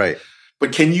way. Right.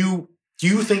 But do you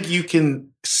think you can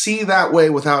see that way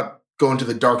without going to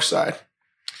the dark side?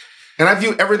 And I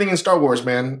view everything in Star Wars,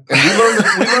 man.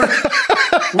 And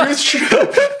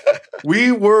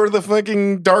we were the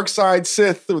fucking dark side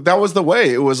Sith. That was the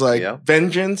way. It was like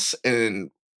vengeance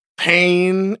and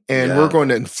pain, and we're going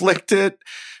to inflict it.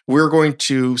 We're going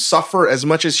to suffer as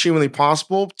much as humanly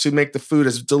possible to make the food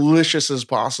as delicious as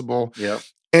possible. Yep.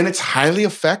 And it's highly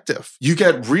effective. You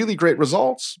get really great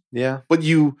results. Yeah. But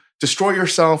you destroy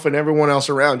yourself and everyone else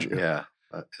around you. Yeah.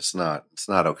 It's not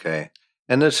okay.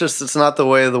 And it's not the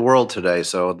way of the world today.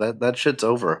 So that shit's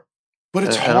over. But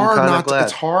it's And hard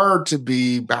it's hard to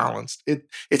be balanced.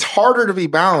 It's harder to be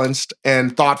balanced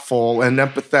and thoughtful and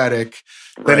empathetic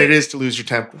than it is to lose your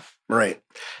temper. Right.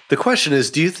 The question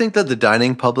is, do you think that the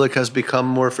dining public has become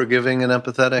more forgiving and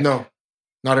empathetic? No,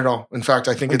 not at all. In fact,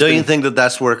 I think Don't you think that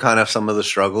that's where kind of some of the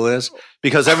struggle is?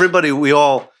 Because everybody, we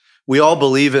all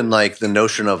believe in like the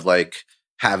notion of like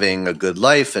having a good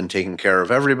life and taking care of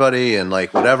everybody and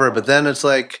like whatever. But then it's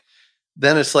like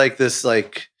this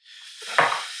like,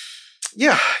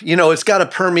 yeah, it's got to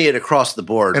permeate across the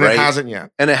board, and right? It hasn't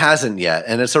yet.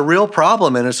 And it's a real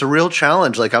problem and it's a real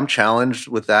challenge. Like I'm challenged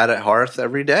with that at Hearth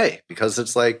every day because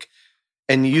it's like,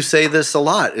 and you say this a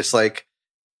lot, it's like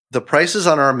the prices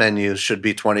on our menus should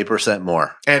be 20%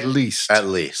 more. At least. At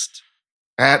least.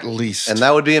 And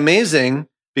that would be amazing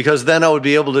because then I would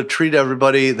be able to treat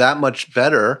everybody that much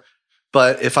better.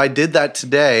 But if I did that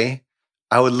today,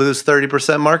 I would lose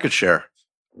 30% market share.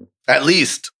 At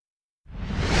least.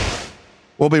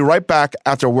 We'll be right back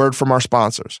after a word from our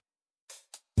sponsors.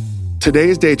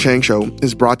 Today's Day Chang Show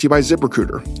is brought to you by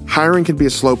ZipRecruiter. Hiring can be a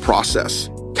slow process.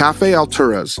 Cafe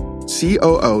Altura's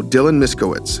COO Dylan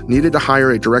Miskowitz needed to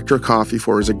hire a director of coffee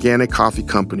for his organic coffee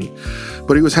company,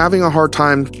 but he was having a hard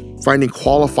time finding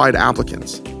qualified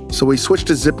applicants. So he switched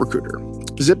to ZipRecruiter.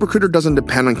 ZipRecruiter doesn't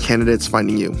depend on candidates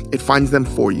finding you. It finds them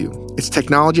for you. Its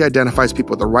technology identifies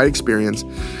people with the right experience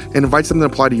and invites them to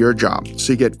apply to your job,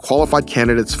 so you get qualified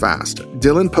candidates fast.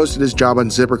 Dylan posted his job on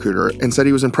ZipRecruiter and said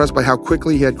he was impressed by how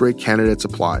quickly he had great candidates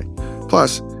apply.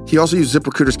 Plus, he also used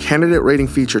ZipRecruiter's candidate rating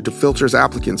feature to filter his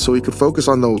applicants so he could focus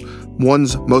on the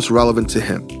ones most relevant to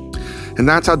him. And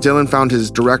that's how Dylan found his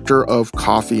director of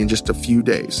coffee in just a few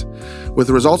days. With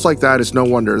results like that, it's no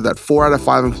wonder that 4 out of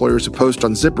 5 employers who post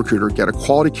on ZipRecruiter get a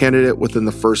quality candidate within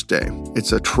the first day.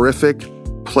 It's a terrific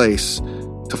place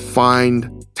to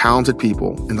find talented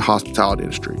people in the hospitality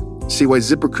industry. See why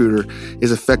ZipRecruiter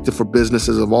is effective for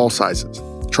businesses of all sizes.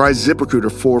 Try ZipRecruiter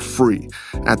for free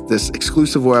at this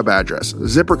exclusive web address,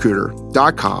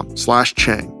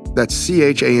 ZipRecruiter.com/Chang. That's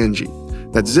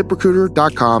CHANG. That's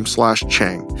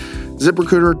ZipRecruiter.com/Chang.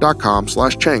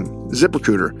 ZipRecruiter.com/Chang.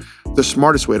 ZipRecruiter, the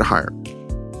smartest way to hire.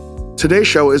 Today's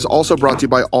show is also brought to you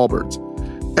by Allbirds.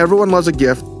 Everyone loves a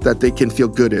gift that they can feel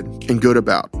good in and good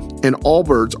about. And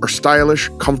Allbirds are stylish,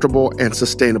 comfortable, and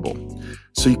sustainable.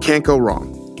 So you can't go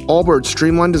wrong. Allbirds'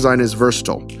 streamlined design is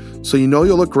versatile, so you know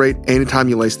you'll look great anytime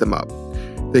you lace them up.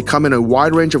 They come in a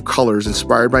wide range of colors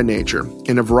inspired by nature,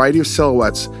 in a variety of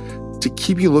silhouettes to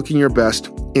keep you looking your best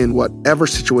in whatever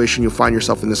situation you find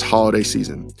yourself in this holiday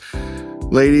season.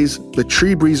 Ladies, the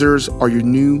Tree Breezers are your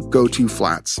new go-to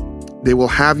flats. They will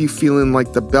have you feeling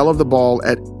like the belle of the ball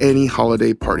at any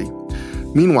holiday party.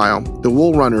 Meanwhile, the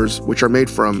Wool Runners, which are made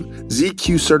from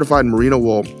ZQ certified merino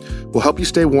wool, will help you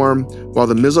stay warm, while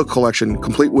the Mizzle collection,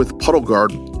 complete with Puddle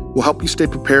Guard, will help you stay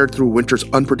prepared through winter's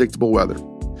unpredictable weather.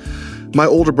 My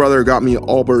older brother got me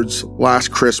Allbirds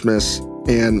last Christmas,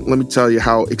 and let me tell you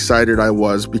how excited I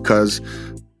was because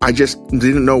I just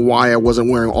didn't know why I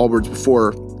wasn't wearing Allbirds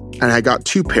before, and I got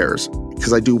 2 pairs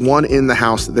because I do one in the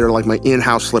house. They're like my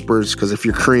in-house slippers because if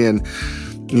you're Korean,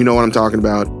 you know what I'm talking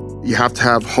about. You have to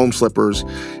have home slippers,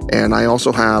 and I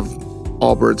also have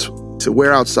Allbirds to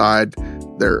wear outside.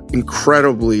 They're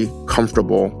incredibly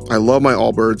comfortable. I love my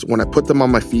Allbirds. When I put them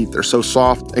on my feet, they're so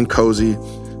soft and cozy.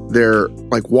 They're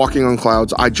like walking on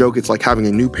clouds. I joke it's like having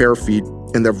a new pair of feet,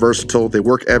 and they're versatile. They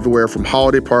work everywhere from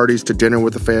holiday parties to dinner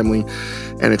with the family,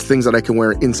 and it's things that I can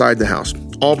wear inside the house.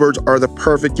 Allbirds are the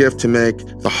perfect gift to make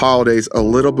the holidays a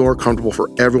little more comfortable for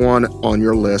everyone on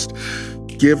your list.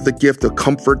 Give the gift of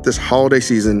comfort this holiday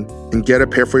season and get a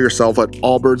pair for yourself at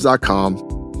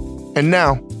allbirds.com. And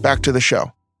now, back to the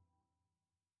show.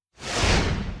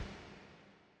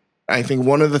 I think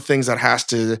one of the things that has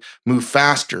to move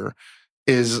faster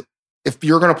is if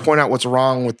you're going to point out what's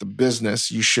wrong with the business,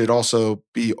 you should also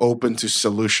be open to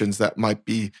solutions that might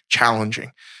be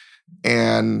challenging.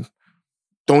 And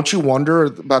don't you wonder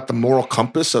about the moral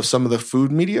compass of some of the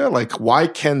food media? Like, why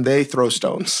can they throw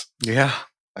stones? Yeah,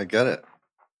 I get it.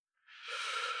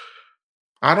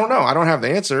 I don't know. I don't have the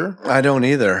answer. I don't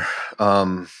either.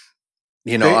 I'm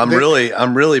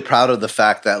really proud of the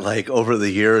fact that like over the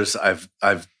years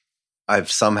I've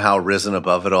somehow risen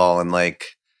above it all, and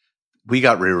like we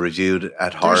got re-reviewed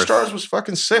at Hearth. 3 stars was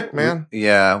fucking sick, man.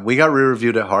 We got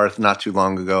re-reviewed at Hearth not too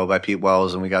long ago by Pete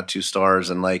Wells, and we got 2 stars,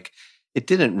 and like it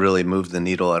didn't really move the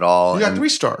needle at all. You got 3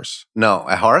 stars. No,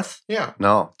 at Hearth? Yeah.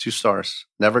 No, 2 stars.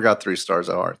 Never got 3 stars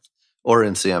at Hearth, or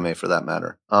in CMA for that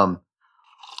matter.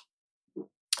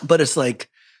 But it's like,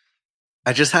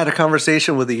 I just had a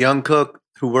conversation with a young cook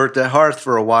who worked at Hearth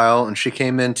for a while, and she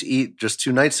came in to eat just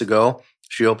 2 nights ago.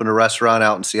 She opened a restaurant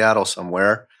out in Seattle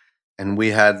somewhere, and we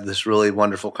had this really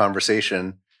wonderful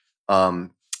conversation. And,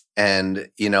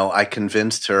 I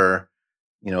convinced her,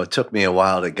 it took me a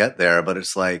while to get there, but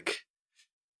it's like,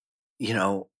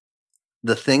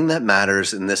 the thing that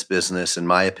matters in this business, in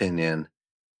my opinion,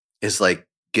 is like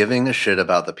giving a shit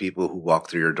about the people who walk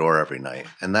through your door every night.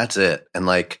 And that's it. And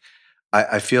like,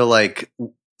 I feel like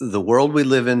the world we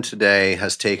live in today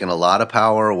has taken a lot of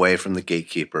power away from the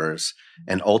gatekeepers.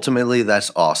 And ultimately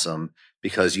that's awesome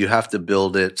because you have to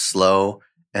build it slow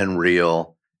and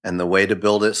real. And the way to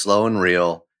build it slow and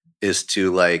real is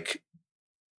to like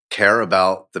care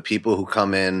about the people who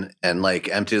come in and like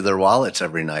empty their wallets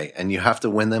every night. And you have to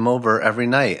win them over every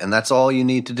night. And that's all you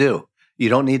need to do. You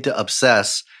don't need to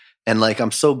obsess. And like, I'm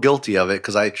so guilty of it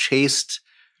because I chased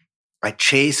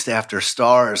after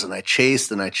stars and I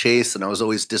chased and I was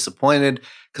always disappointed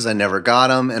because I never got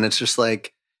them. And it's just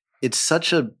like, it's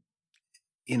such an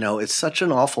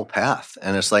awful path.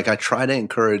 And it's like, I try to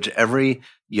encourage every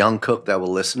young cook that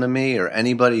will listen to me or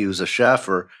anybody who's a chef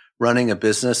or running a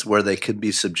business where they could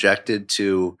be subjected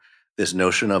to this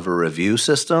notion of a review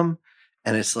system.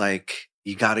 And it's like,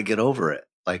 you got to get over it.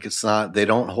 Like they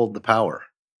don't hold the power.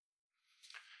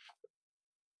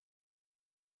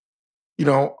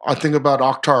 I think about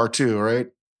Akhtar too, right?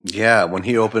 Yeah, when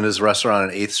he opened his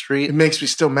restaurant on 8th Street. It makes me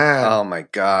still mad. Oh my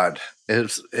God.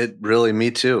 It really, me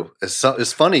too.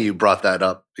 It's funny you brought that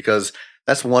up because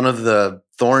that's one of the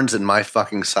thorns in my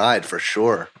fucking side for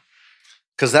sure.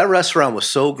 Because that restaurant was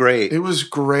so great. It was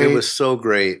great. It was so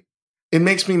great. It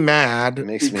makes me mad. It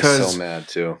makes me so mad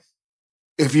too.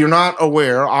 If you're not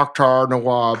aware, Akhtar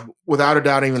Nawab, without a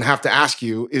doubt, I even have to ask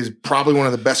you, is probably one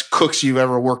of the best cooks you've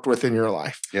ever worked with in your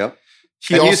life. Yep.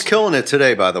 He's killing it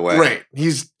today, by the way. Right.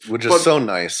 Which is so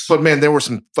nice. But man, there was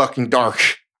some fucking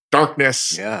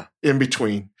darkness in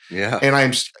between. Yeah.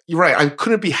 And you're right. I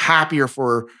couldn't be happier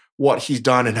for what he's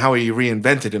done and how he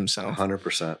reinvented himself.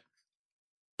 100%.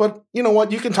 But you know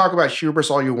what? You can talk about hubris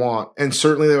all you want. And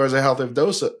certainly there was a healthy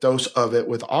dose of it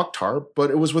with Akhtar, but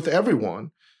it was with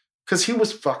everyone because he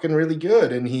was fucking really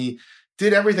good. And he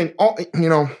did everything. Let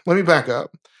me back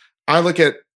up. I look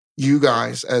at you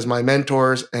guys as my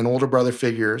mentors and older brother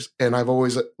figures. And I've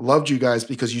always loved you guys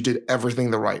because you did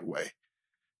everything the right way.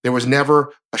 There was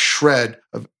never a shred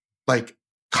of like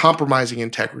compromising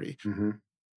integrity. Mm-hmm.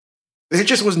 It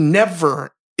just was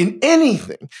never in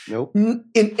anything. Nope. In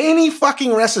any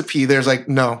fucking recipe, there's like,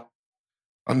 no,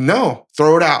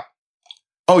 throw it out.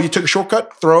 Oh, you took a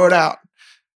shortcut? Throw it out.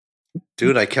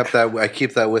 Dude, I keep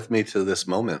that with me to this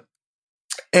moment.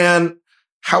 And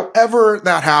however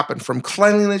that happened, from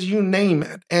cleanliness, you name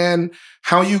it, and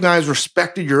how you guys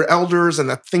respected your elders and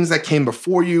the things that came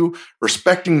before you,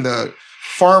 respecting the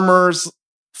farmers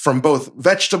from both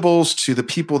vegetables to the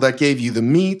people that gave you the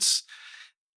meats.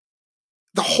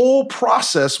 The whole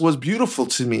process was beautiful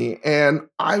to me. And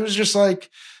I was just like,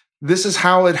 this is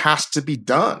how it has to be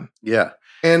done. Yeah.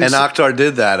 And Akhtar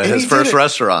did that at his first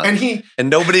restaurant. And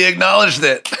nobody acknowledged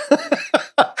it.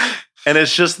 And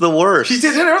it's just the worst. He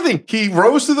did everything. He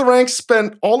rose through the ranks,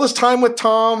 spent all his time with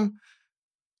Tom,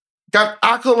 got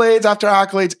accolades after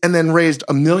accolades, and then raised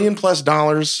 $1 million+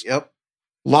 Yep.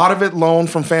 A lot of it loaned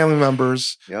from family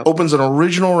members. Yep. Opens an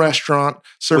original restaurant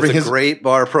serving with a great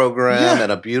bar program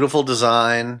and a beautiful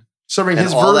design, serving and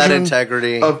his all version that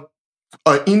integrity of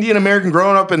Indian American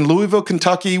growing up in Louisville,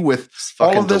 Kentucky, with it's all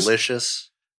fucking of this.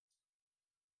 Delicious.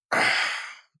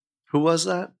 Who was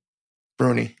that?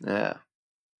 Bruni. Yeah.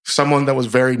 Someone that was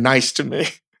very nice to me.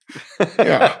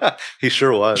 Yeah. He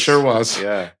sure was. Sure was.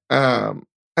 Yeah. And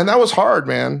that was hard,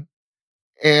 man.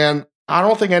 And I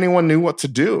don't think anyone knew what to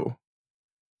do.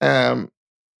 And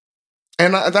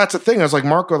that's the thing. I was like,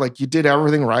 Marco, like, you did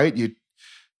everything right.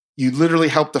 You literally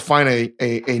helped define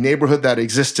a neighborhood that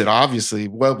existed, obviously,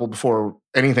 well before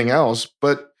anything else,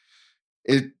 but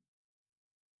it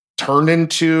turned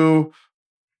into,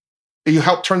 you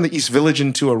helped turn the East Village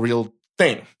into a real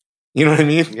thing. You know what I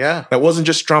mean? Yeah. That wasn't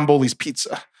just Stromboli's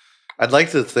Pizza. I'd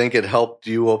like to think it helped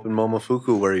you open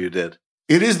Momofuku where you did.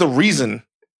 It is the reason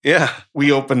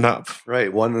we opened up. Right.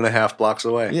 1.5 blocks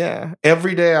away. Yeah.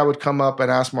 Every day I would come up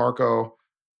and ask Marco,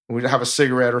 we'd have a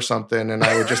cigarette or something, and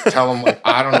I would just tell him, like,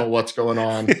 I don't know what's going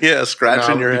on. Yeah,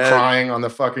 scratching your head. Crying on the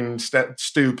fucking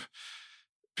stoop.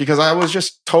 Because I was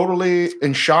just totally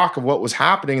in shock of what was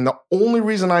happening. And the only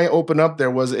reason I opened up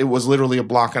there was it was literally 1.5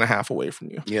 blocks away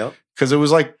from you. Yep. Because it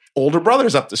was like older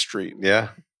brothers up the street. Yeah.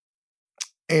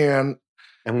 And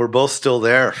we're both still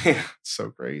there. Yeah, it's so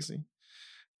crazy.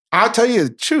 I'll tell you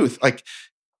the truth. Like,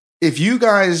 if you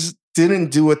guys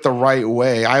didn't do it the right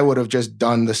way, I would have just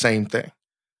done the same thing.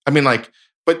 I mean, like,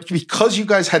 but because you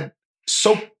guys had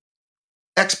so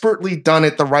expertly done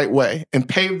it the right way and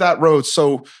paved that road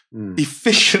so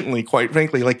efficiently, quite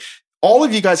frankly, like, all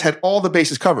of you guys had all the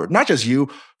bases covered. Not just you,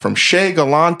 from Shea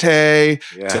Galante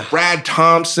to Brad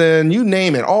Thompson, you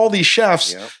name it. All these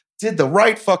chefs did the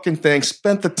right fucking thing,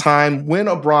 spent the time, went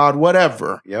abroad,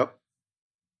 whatever. Yep.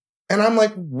 And I'm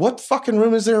like, what fucking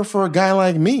room is there for a guy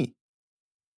like me?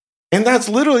 And that's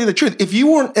literally the truth. If you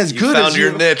weren't as good as you...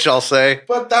 found your niche, I'll say.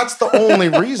 But that's the only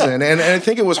reason. And I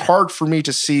think it was hard for me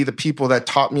to see the people that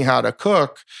taught me how to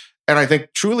cook, and I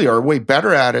think truly are way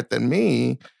better at it than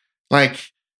me.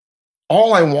 Like,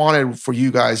 all I wanted for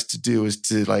you guys to do is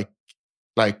to like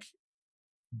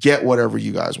get whatever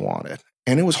you guys wanted.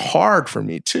 And it was hard for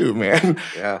me too, man.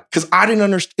 Yeah. Because I didn't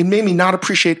understand. It made me not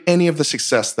appreciate any of the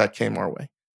success that came our way.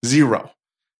 Zero.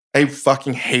 I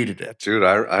fucking hated it. Dude,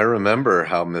 I remember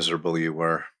how miserable you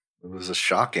were. It was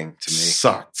shocking to me.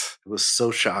 Sucked. It was so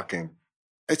shocking.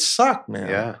 It sucked, man.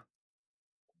 Yeah.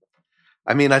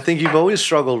 I mean, I think you've always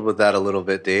struggled with that a little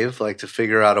bit, Dave, like to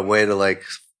figure out a way to, like,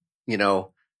 you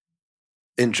know,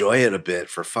 enjoy it a bit,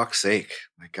 for fuck's sake.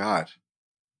 My God.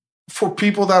 For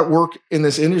people that work in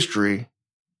this industry,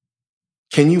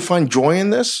 can you find joy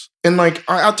in this? And like,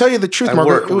 I'll tell you the truth,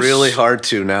 Margaret. I work really hard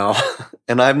to now,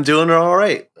 and I'm doing it all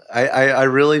right. I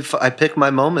really pick my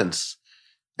moments,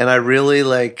 and I really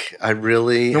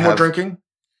more drinking.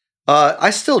 I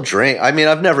still drink. I mean,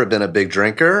 I've never been a big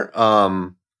drinker.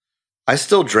 I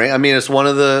still drink. I mean, it's one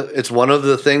of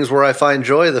the things where I find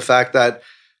joy. The fact that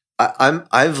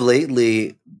I've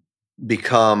lately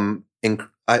become.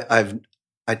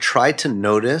 I try to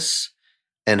notice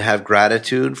and have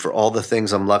gratitude for all the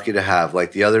things I'm lucky to have.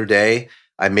 Like the other day,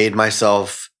 I made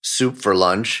myself soup for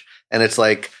lunch, and it's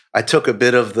like I took a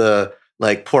bit of the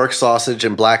like pork sausage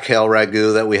and black kale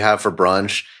ragu that we have for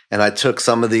brunch, and I took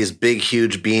some of these big,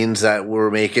 huge beans that we're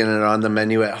making and on the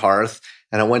menu at Hearth,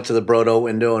 and I went to the Brodo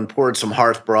window and poured some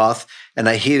Hearth broth, and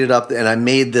I heated up, and I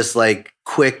made this like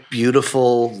quick,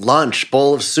 beautiful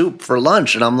bowl of soup for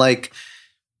lunch. And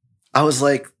I was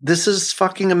like, this is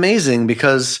fucking amazing,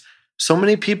 because so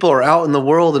many people are out in the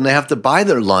world and they have to buy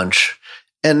their lunch,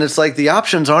 and it's like the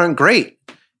options aren't great.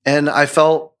 And I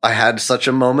felt I had such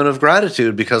a moment of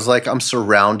gratitude because, like, I'm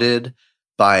surrounded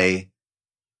by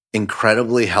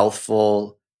incredibly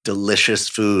healthful, delicious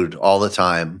food all the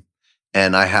time.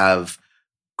 And I have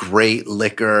great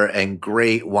liquor and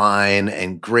great wine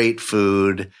and great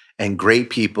food and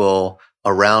great people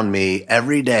around me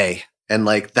every day. And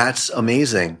like, that's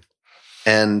amazing.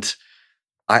 And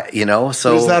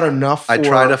So is that enough for I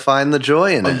try to find the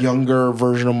joy in a it. younger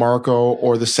version of Marco,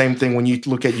 or the same thing when you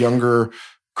look at younger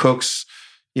cooks,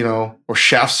 or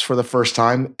chefs for the first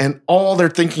time, and all they're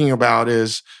thinking about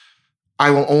is, I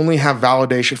will only have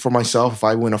validation for myself if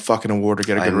I win a fucking award or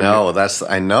get a good review.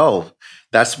 I know.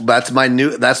 That's my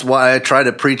new. That's why I try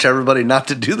to preach everybody not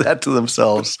to do that to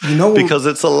themselves. Because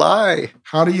it's a lie.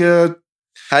 How do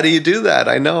you do that?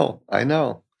 I know.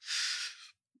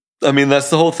 I mean, that's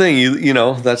the whole thing.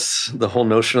 That's the whole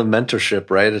notion of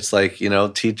mentorship, right? It's like,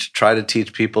 try to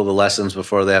teach people the lessons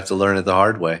before they have to learn it the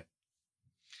hard way.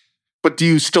 But do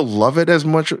you still love it as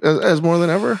much as more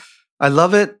than ever? I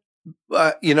love it.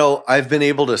 I've been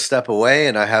able to step away,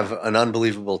 and I have an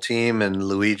unbelievable team, and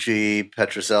Luigi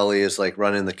Petroselli is like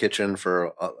running the kitchen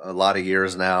for a lot of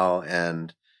years now,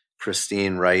 and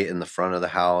Christine Wright in the front of the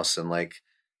house, and like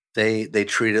they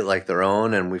treat it like their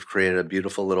own, and we've created a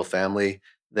beautiful little family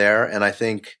there. And I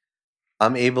think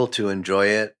I'm able to enjoy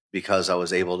it because I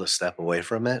was able to step away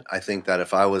from it. I think that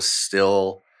if I was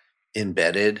still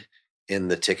embedded in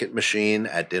the ticket machine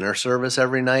at dinner service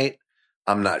every night,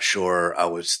 I'm not sure I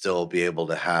would still be able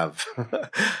to have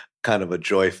kind of a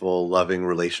joyful, loving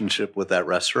relationship with that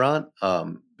restaurant.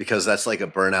 Because that's like a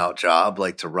burnout job,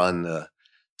 like to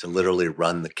literally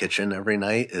run the kitchen every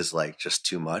night is like just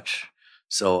too much.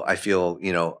 So I feel,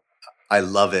 I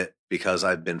love it because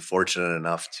I've been fortunate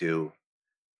enough to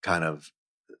kind of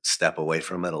step away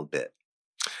from it a bit.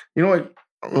 You know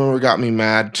what got me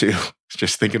mad too?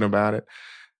 Just thinking about it.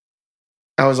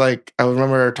 I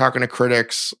remember talking to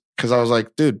critics because I was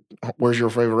like, dude, where's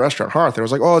your favorite restaurant? Hearth. And I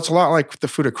was like, oh, it's a lot like the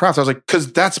food at Kraft. I was like,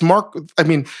 because that's Mark. I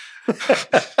mean,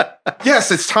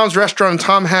 yes, it's Tom's restaurant. And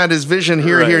Tom had his vision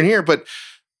here, here, and here. But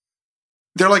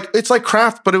they're like, it's like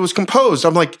Kraft, but it was composed.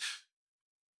 I'm like,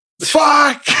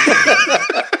 fuck.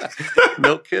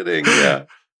 No kidding. Yeah.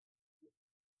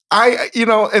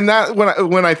 And that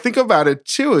when I think about it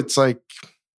too, it's like,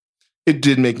 it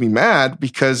did make me mad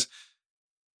because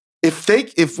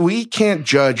if we can't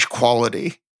judge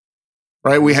quality,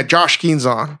 right? We had Josh Keenes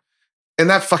on, and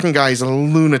that fucking guy is a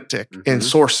lunatic in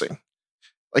sourcing.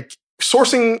 Like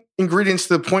sourcing ingredients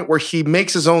to the point where he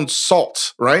makes his own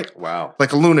salt, right? Wow.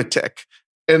 Like a lunatic.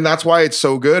 And that's why it's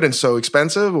so good and so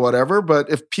expensive, whatever. But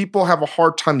if people have a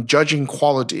hard time judging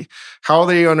quality, how are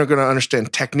they going to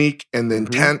understand technique and the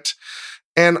intent?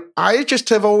 And I just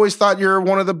have always thought you're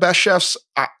one of the best chefs,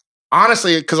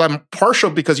 honestly, because I'm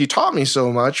partial because you taught me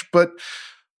so much. But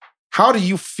how do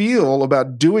you feel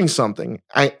about doing something?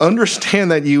 I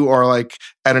understand that you are like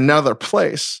at another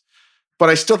place, but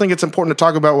I still think it's important to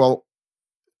talk about, well,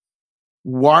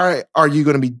 why are you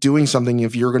going to be doing something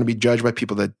if you're going to be judged by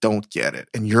people that don't get it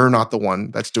and you're not the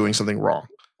one that's doing something wrong?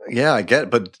 Yeah, I get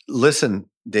it. But listen,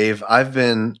 Dave, I've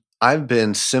been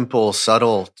simple,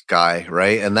 subtle guy,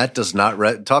 right? And that does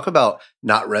not talk about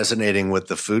not resonating with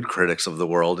the food critics of the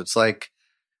world. It's like,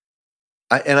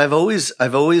 I've always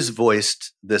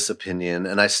voiced this opinion,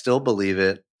 and I still believe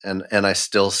it, and I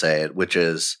still say it, which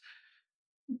is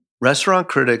restaurant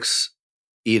critics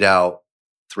eat out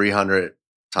 300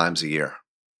 times a year.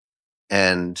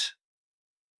 And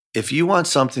if you want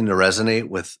something to resonate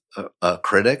with a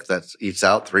critic that eats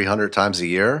out 300 times a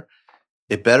year,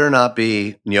 it better not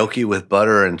be gnocchi with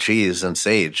butter and cheese and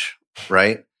sage,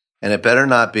 right? And it better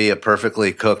not be a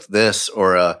perfectly cooked this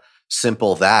or a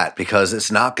simple that, because it's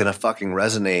not going to fucking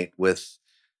resonate with,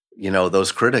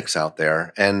 those critics out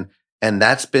there. And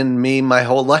that's been me my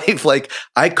whole life. Like,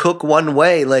 I cook one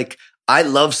way. Like, I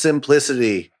love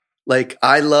simplicity. Like,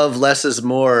 I love less is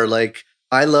more. Like,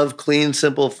 I love clean,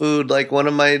 simple food. Like, one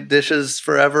of my dishes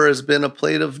forever has been a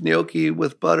plate of gnocchi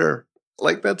with butter.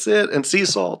 Like, that's it. And sea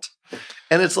salt.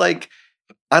 And it's like,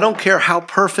 I don't care how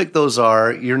perfect those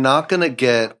are. You're not going to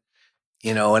get,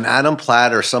 an Adam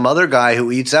Platt or some other guy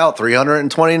who eats out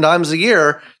 320 times a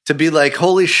year to be like,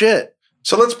 holy shit.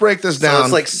 So let's break this down. So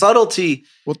it's like subtlety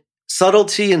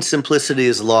and simplicity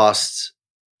is lost.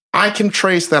 I can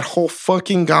trace that whole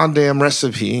fucking goddamn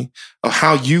recipe of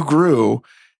how you grew.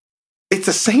 It's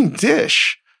the same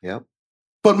dish. Yep.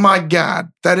 But my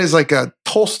God, that is like a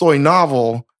Tolstoy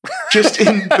novel just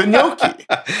in the gnocchi.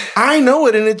 I know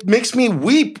it, and it makes me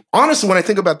weep, honestly, when I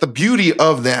think about the beauty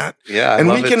of that. Yeah, and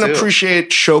we can appreciate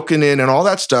Shokunin and all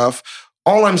that stuff.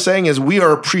 All I'm saying is we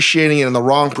are appreciating it in the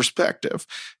wrong perspective.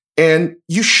 And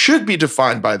you should be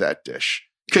defined by that dish.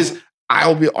 Because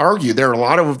I'll argue there are a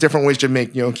lot of different ways to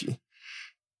make gnocchi.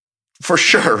 For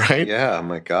sure, right? Yeah, oh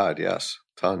my God, yes.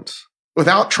 Tons.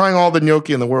 Without trying all the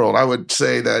gnocchi in the world, I would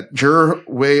say that your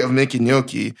way of making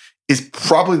gnocchi is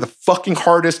probably the fucking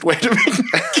hardest way to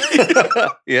make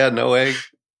gnocchi. Yeah, no egg.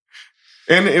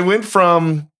 And it went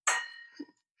from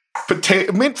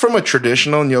potato made from a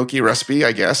traditional gnocchi recipe,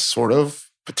 I guess, sort of.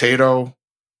 Potato,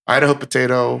 Idaho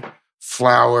potato,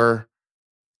 flour,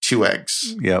 2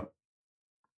 eggs. Yep.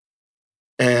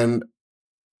 And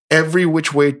every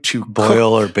which way to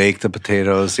Boil cook. or bake the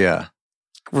potatoes. Yeah.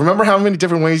 Remember how many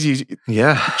different ways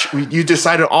you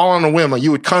decided all on a whim? Like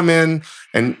you would come in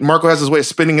and Marco has his way of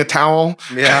spinning a towel.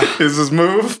 Yeah. Is his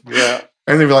move. Yeah.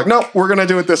 And they'd be like, no, we're going to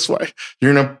do it this way.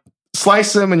 You're going to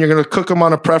slice them and you're going to cook them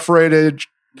on a perforated,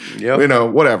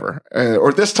 whatever.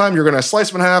 Or this time you're going to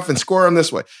slice them in half and score them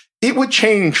this way. It would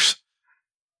change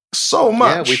so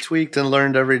much. Yeah, we tweaked and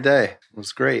learned every day. It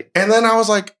was great. And then I was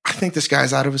like, I think this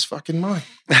guy's out of his fucking mind.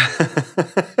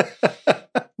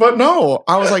 But no,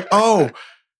 I was like, oh,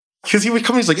 because he would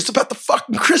come, he's like, it's about the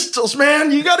fucking crystals,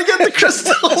 man. You got to get the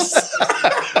crystals.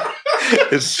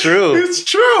 It's true. It's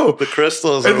true. The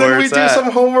crystals and are then where we it's do at.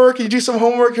 some homework. You do some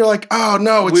homework. You're like, oh,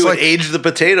 no. It's We would like age the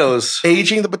potatoes.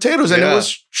 aging the potatoes. And Yeah. it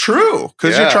was true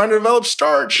because Yeah. you're trying to develop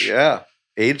starch. Yeah.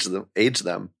 Age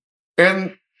them.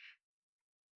 And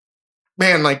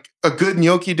man, like a good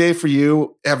gnocchi day for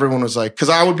you, everyone was like, because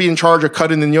I would be in charge of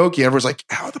cutting the gnocchi. Everyone's like,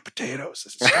 how are the potatoes?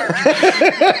 This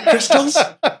is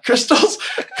crystals.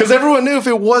 Because everyone knew if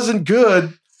it wasn't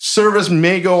good, service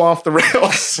may go off the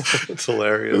rails. It's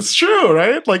hilarious. It's true,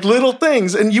 right? Like little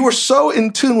things. And you were so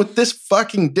in tune with this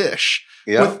fucking dish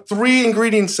with 3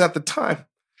 ingredients at the time.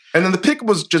 And then the pick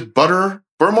was just butter,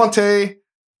 Vermonte,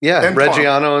 Yeah, and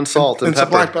Reggiano and salt and some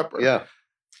pepper. black pepper. Yeah.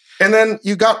 And then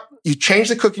you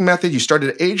changed the cooking method. You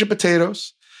started to age the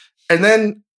potatoes. And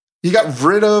then you got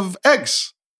rid of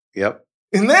eggs. Yep.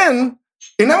 And then,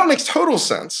 and now it makes total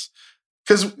sense.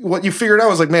 Because what you figured out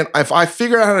was like, man, if I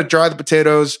figure out how to dry the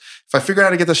potatoes, if I figure out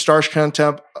how to get the starch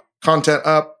content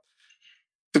up,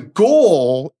 the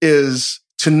goal is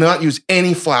to not use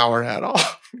any flour at all.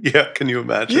 Yeah. Can you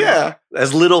imagine? Yeah.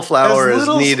 As little flour as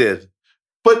needed.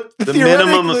 But The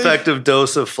minimum effective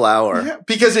dose of flour. Yeah,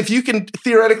 because if you can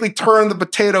theoretically turn the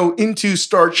potato into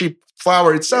starchy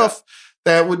flour itself,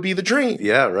 that would be the dream.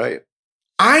 Yeah, right.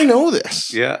 I know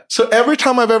this. Yeah. So every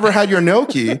time I've ever had your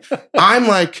gnocchi, I'm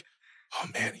like, oh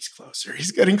man, he's closer.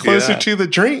 He's getting closer to the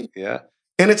dream. Yeah.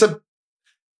 And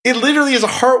it literally is a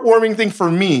heartwarming thing for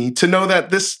me to know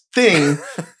that this thing,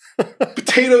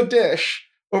 potato dish,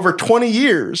 over 20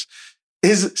 years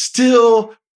is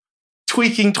still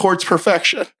tweaking towards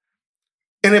perfection.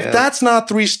 And if that's not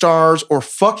 3 stars or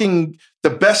fucking the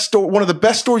best store, one of the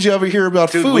best stories you ever hear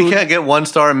about Dude, food. we can't get 1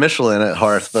 star Michelin at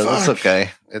Hearth, but that's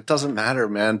okay. It doesn't matter,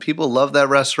 man. People love that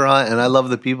restaurant and I love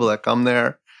the people that come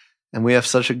there. And we have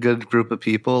such a good group of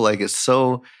people. Like it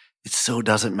so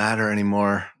doesn't matter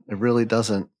anymore. It really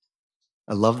doesn't.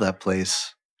 I love that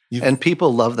place. And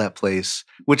people love that place,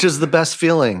 which is the best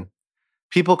feeling.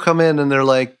 People come in and they're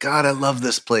like, God, I love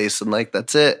this place. And like,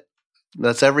 that's it.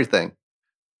 That's everything.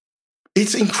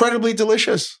 It's incredibly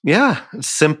delicious. Yeah. It's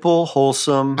simple,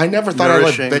 wholesome. I never thought I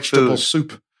liked nourishing vegetable food.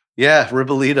 soup. Yeah.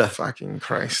 Ribolita. Fucking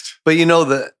Christ. But you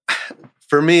know,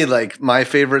 for me, like my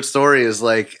favorite story is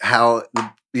like how,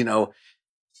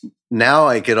 now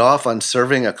I get off on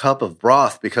serving a cup of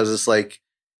broth because it's like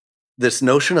this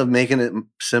notion of making it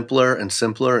simpler and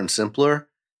simpler and simpler.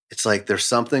 It's like there's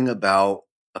something about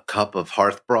a cup of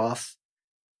hearth broth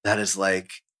that is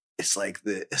like, it's like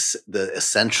the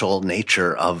essential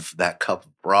nature of that cup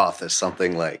of broth is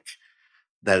something like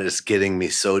that is getting me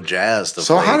so jazzed.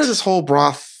 So how did this whole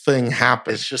broth thing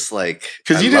happen? It's just like,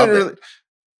 because you didn't really.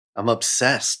 I'm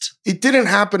obsessed. It didn't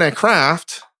happen at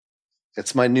Kraft.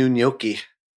 It's my new gnocchi.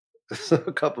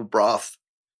 A cup of broth.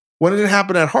 When did it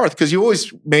happen at Hearth? Because you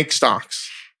always make stocks.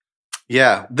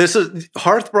 Yeah, this is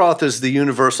Hearth broth is the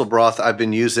universal broth I've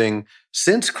been using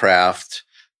since Kraft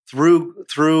through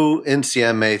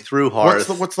Insieme, through Hearth.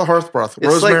 What's the Hearth broth? It's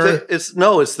Rosemary? like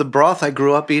it's the broth I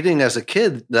grew up eating as a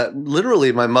kid. That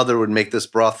literally my mother would make this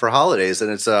broth for holidays,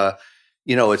 and it's a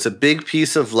big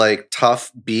piece of like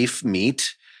tough beef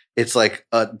meat. It's like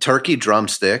a turkey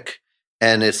drumstick,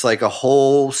 and it's like a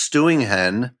whole stewing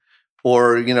hen.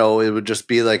 Or, it would just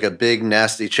be like a big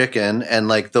nasty chicken. And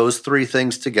like those 3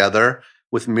 things together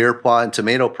with mirepoix and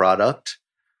tomato product,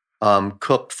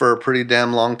 cooked for a pretty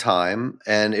damn long time.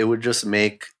 And it would just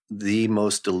make the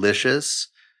most delicious,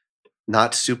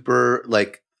 not super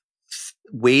like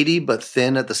weighty, but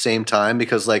thin at the same time.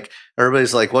 Because like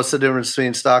everybody's like, what's the difference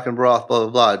between stock and broth? Blah, blah,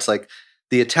 blah. It's like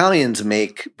the Italians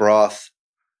make broth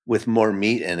with more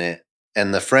meat in it.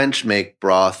 And the French make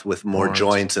broth with more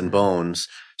joints and bones.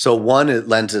 So one, it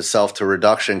lends itself to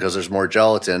reduction because there's more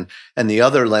gelatin, and the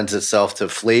other lends itself to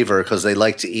flavor because they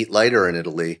like to eat lighter in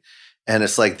Italy. And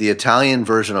it's like the Italian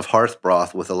version of hearth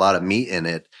broth with a lot of meat in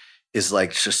it is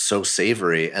like just so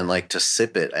savory, and like to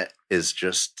sip it is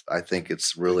just, I think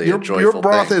it's really your a joyful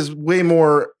broth thing. is way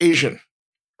more Asian,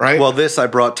 right? Well, this I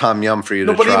brought tom yum for you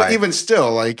no, to but try. even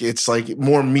still, like it's like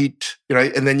more meat,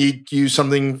 right? And then you use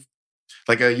something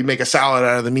like you make a salad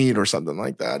out of the meat or something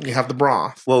like that, and you have the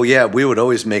broth. Well, yeah, we would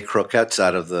always make croquettes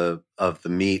out of the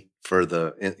meat for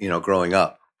the, growing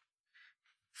up.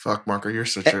 Fuck, Marco,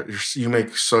 you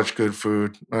make such good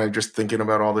food. I'm just thinking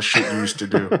about all the shit you used to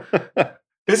do.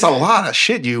 It's a lot of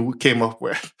shit you came up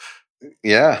with.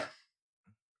 Yeah.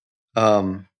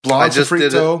 Blonde I just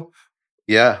did sofrito,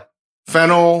 Yeah.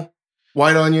 fennel,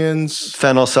 white onions.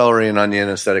 Fennel, celery, and onion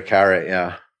instead of carrot.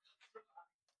 Yeah.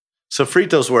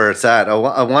 Sofrito's where it's at.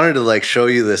 I wanted to like show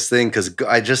you this thing because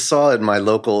I just saw it in my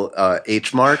local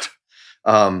H Mart.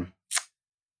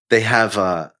 They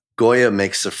have Goya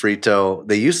makes sofrito.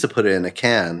 They used to put it in a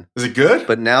can. Is it good?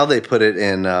 But now they put it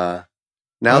in. They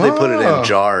put it in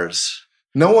jars.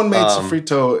 No one made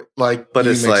sofrito like. But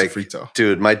you it's make like, sofrito.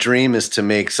 dude, my dream is to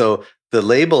make. So the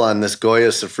label on this Goya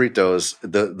sofrito is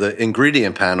the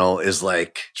ingredient panel is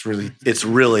like it's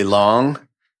really long,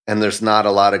 and there's not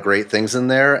a lot of great things in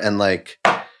there. And like,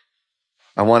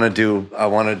 I want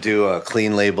to do a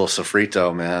clean label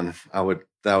sofrito, man.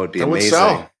 That would be amazing.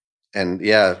 Sell. And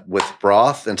yeah, with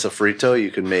broth and sofrito,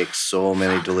 you can make so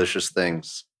many delicious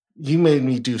things. You made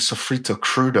me do sofrito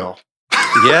crudo.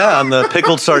 Yeah, on the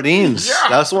pickled sardines. Yeah.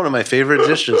 That's one of my favorite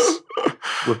dishes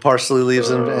with parsley leaves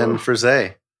and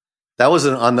frisee. That was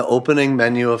on the opening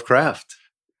menu of Kraft.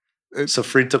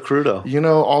 Sofrito crudo. You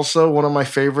know, also one of my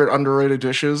favorite underrated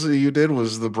dishes that you did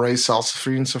was the braised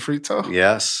salsify sofrito.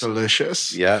 Yes.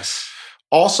 Delicious. Yes.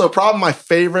 Also, probably my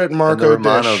favorite Marco and the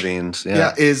Romano dish, beans.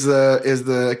 Yeah. is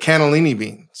the cannellini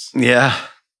beans. Yeah.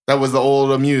 That was the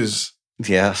old amuse.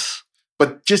 Yes.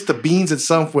 But just the beans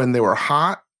itself when they were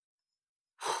hot.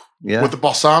 Yeah. With the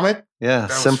balsamic. Yeah.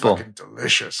 That Simple. was fucking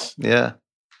delicious. Yeah.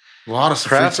 A lot of sofrito.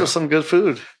 Kraft was some good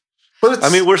food. But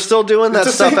we're still doing that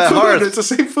stuff at Hearth. It's the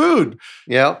same food.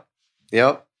 Yep.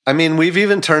 I mean, we've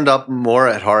even turned up more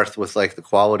at Hearth with like the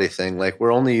quality thing. Like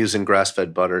we're only using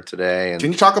grass-fed butter today. And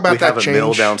can you talk about that change? We have a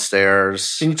mill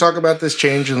downstairs. Can you talk about this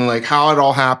change and like how it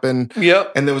all happened?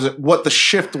 Yep. And there was what the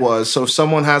shift was. So if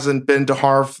someone hasn't been to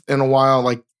Hearth in a while,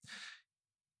 like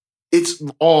it's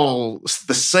all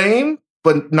the same,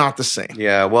 but not the same.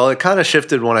 Yeah. Well, it kind of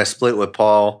shifted when I split with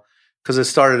Paul because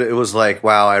it was like,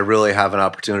 wow, I really have an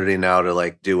opportunity now to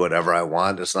like do whatever I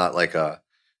want. It's not like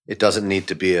it doesn't need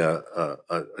to be a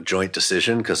joint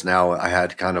decision because now I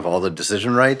had kind of all the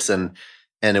decision rights and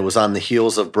it was on the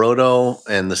heels of Brodo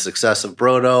and the success of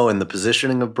Brodo and the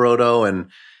positioning of Brodo.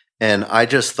 And I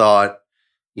just thought,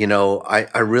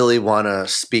 I really want to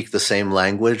speak the same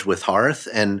language with Hearth,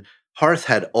 and Hearth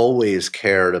had always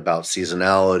cared about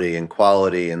seasonality and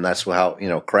quality. And that's how,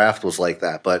 Kraft was like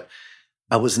that. But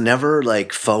I was never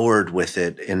like forward with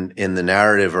it in the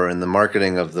narrative or in the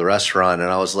marketing of the restaurant. And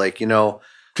I was like,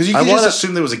 because you can just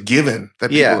assume there was a given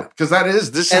that people, because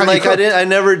this is and how like you cook. I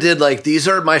never did like these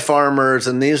are my farmers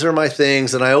and these are my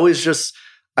things, and I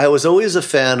was always a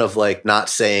fan of like not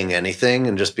saying anything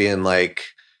and just being like,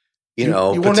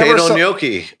 potato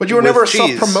gnocchi. But you were never a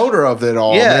cheese. self-promoter of it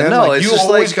all. Yeah, man. no, like, it's you just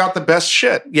always like, got the best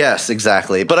shit. Yes,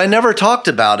 exactly. But I never talked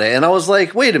about it, and I was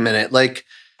like, wait a minute, like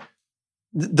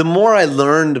the more I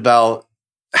learned about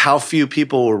how few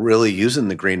people were really using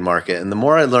the green market, and the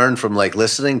more I learned from like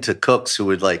listening to cooks who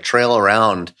would like trail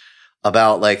around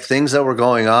about like things that were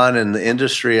going on in the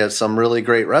industry at some really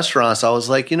great restaurants, I was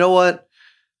like, you know what?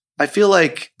 I feel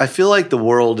like the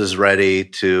world is ready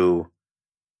to,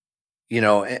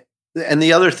 and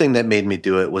the other thing that made me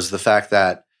do it was the fact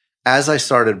that as I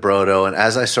started Brodo and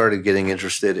as I started getting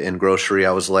interested in grocery,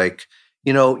 I was like,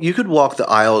 you could walk the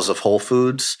aisles of Whole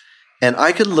Foods and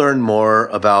I could learn more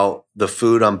about the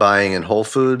food I'm buying in Whole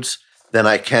Foods than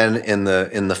I can in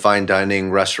the fine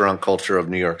dining restaurant culture of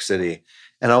New York City.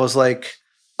 And I was like,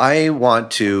 I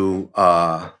want to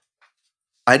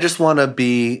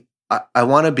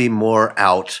be more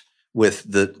out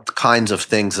with the kinds of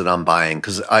things that I'm buying,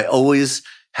 because I always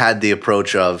had the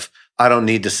approach of I don't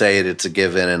need to say it, it's a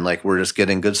given, and like we're just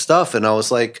getting good stuff. And I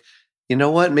was like, you know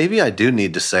what? Maybe I do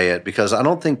need to say it because I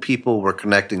don't think people were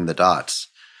connecting the dots.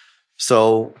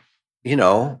 So,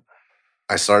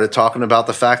 I started talking about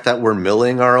the fact that we're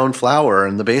milling our own flour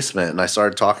in the basement. And I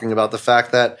started talking about the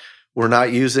fact that we're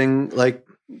not using like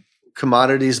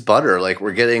commodities butter. Like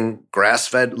we're getting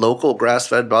local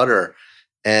grass-fed butter.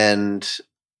 And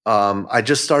I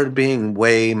just started being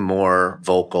way more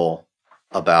vocal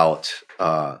about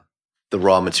the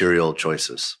raw material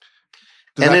choices.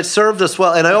 And it served us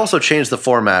well. And I also changed the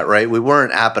format, right? We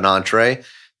weren't app and entree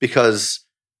because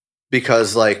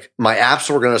because like my apps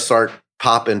were going to start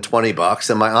popping $20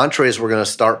 and my entrees were going to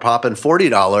start popping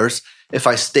 $40 if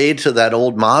I stayed to that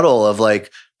old model of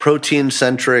like protein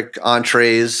centric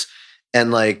entrees,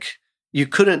 and like you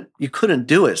couldn't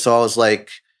do it. So I was like,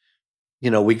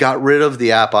 we got rid of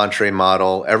the app entree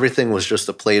model. Everything was just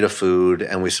a plate of food,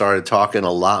 and we started talking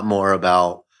a lot more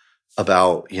about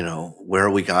where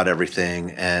we got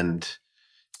everything, and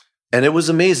it was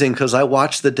amazing because I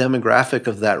watched the demographic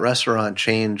of that restaurant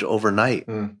change overnight,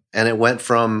 and it went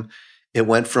from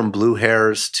blue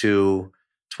hairs to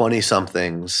 20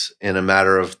 somethings in a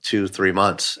matter of 2-3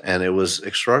 months, and it was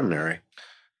extraordinary.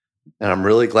 And I'm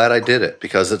really glad I did it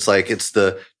because it's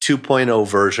the 2.0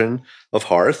 version of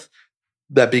Hearth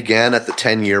that began at the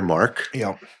 10-year mark.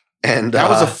 Yeah, and that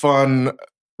was a fun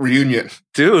reunion,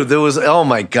 dude. There was, oh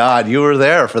my God, you were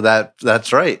there for that.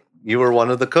 That's right, you were one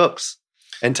of the cooks.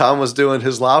 And Tom was doing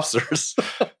his lobsters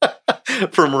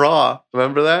from Raw.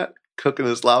 Remember that? Cooking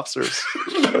his lobsters.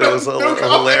 It was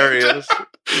hilarious.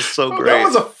 It was so great. That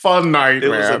was a fun night, man.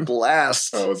 It was a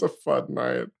blast. That was a fun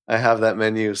night. I have that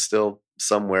menu still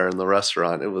somewhere in the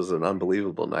restaurant. It was an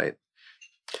unbelievable night.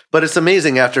 But it's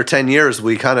amazing. After 10 years,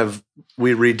 we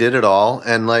redid it all.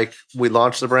 And like we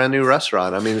launched a brand new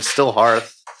restaurant. I mean, it's still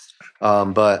Hearth.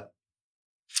 But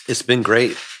it's been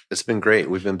great. It's been great.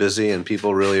 We've been busy and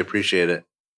people really appreciate it.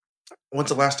 When's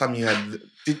the last time you had?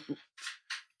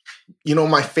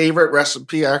 My favorite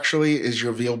recipe actually is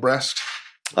your veal breast.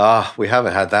 We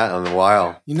haven't had that in a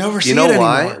while. You never see it anymore.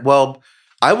 Why? Well,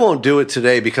 I won't do it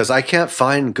today because I can't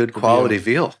find good quality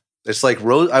veal. It's like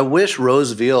I wish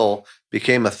rose veal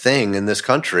became a thing in this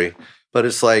country, but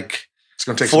it's like it's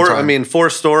going to take some time. I mean,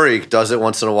 4-Story does it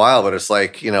once in a while, but it's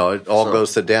like it all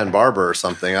goes to Dan Barber or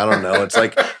something. I don't know. It's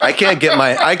like I can't get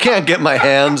my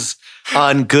hands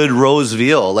on good rose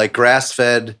veal, like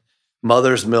grass-fed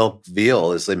mother's milk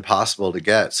veal is impossible to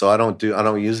get. So I don't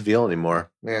use veal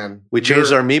anymore. Man, we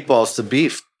changed our meatballs to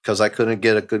beef because I couldn't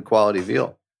get a good quality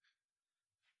veal.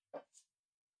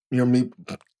 Your meat,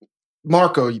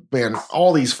 Marco, man,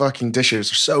 all these fucking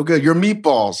dishes are so good. Your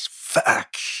meatballs,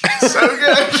 fuck, so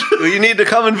good. Well, you need to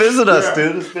come and visit us,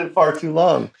 dude. It's been far too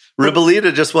long.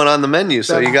 Ribollita just went on the menu,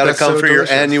 so you got to come for delicious.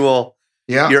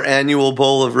 Your annual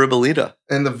bowl of ribollita.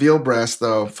 And the veal breast,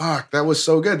 though, fuck, that was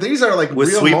so good. These are like with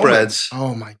real sweetbreads.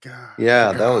 Oh my God.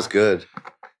 Yeah, that was good.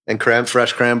 And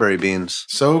fresh cranberry beans.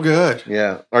 So good.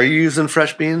 Yeah. Are you using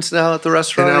fresh beans now at the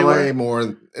restaurant? In LA anywhere?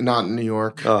 More, not in New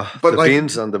York. But the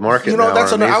beans on the market.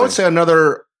 That's I would say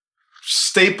another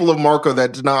staple of Marco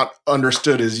that's not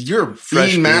understood is your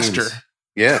fresh bean master.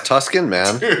 Yeah, Tuscan,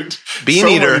 man. Dude, bean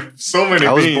eater. So many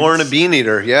I was beans. born a bean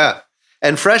eater, yeah.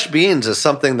 And fresh beans is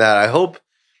something that I hope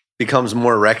becomes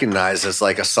more recognized as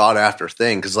like a sought after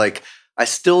thing. Because like I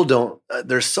still don't,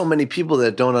 there's so many people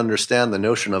that don't understand the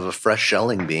notion of a fresh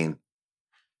shelling bean.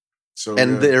 So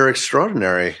and good. They're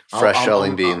extraordinary fresh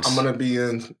shelling beans. I'm going to be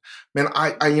in, man,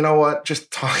 I you know what,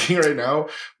 just talking right now,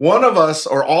 one of us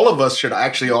or all of us should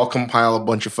actually all compile a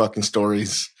bunch of fucking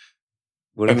stories.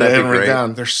 Wouldn't that be great?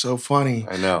 Down. They're so funny.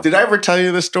 I know. Did I ever tell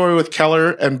you the story with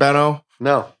Keller and Benno?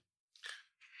 No.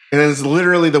 And it's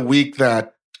literally the week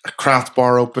that a craft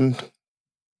bar opened.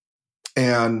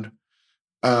 And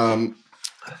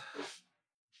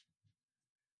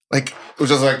like it was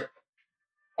just like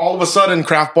all of a sudden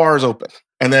craft bars open.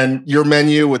 And then your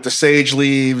menu with the sage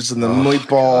leaves and the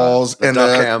meatballs the and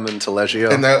duck ham and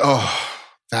taleggio. And that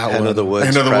Hen of the Woods.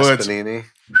 Hen of the Woods. Panini.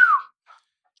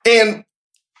 And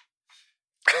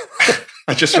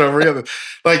I just remember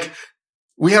like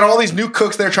we had all these new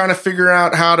cooks there trying to figure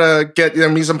out how to get their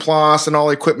mise en place and all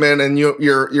the equipment, and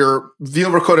your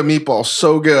veal ricotta meatball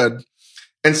so good.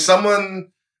 And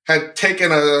someone had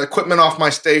taken equipment off my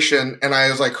station, and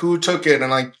I was like, "Who took it?" And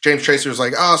like James Tracy was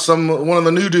like, one of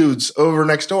the new dudes over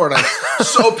next door." And I'm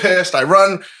so pissed. I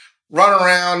run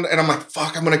around, and I'm like,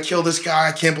 "Fuck! I'm gonna kill this guy!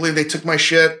 I can't believe they took my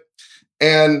shit."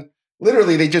 And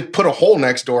literally, they just put a hole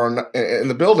next door in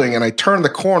the building, and I turned the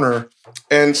corner,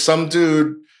 and some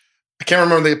dude, I can't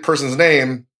remember the person's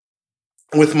name,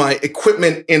 with my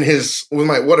equipment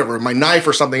my knife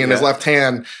or something in his left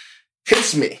hand,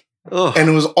 hits me. Ugh. And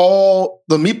it was all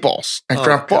the meatballs at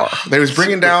Craft Bar. They was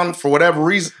bringing down for whatever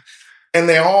reason, and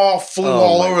they all flew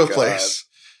all over the place.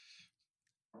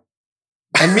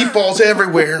 And meatballs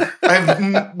everywhere. I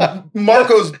have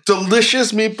Marco's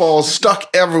delicious meatballs stuck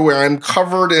everywhere. I'm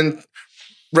covered in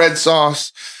red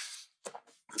sauce.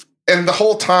 And the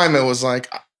whole time it was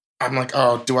like, I'm like,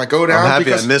 oh, do I go down? I'm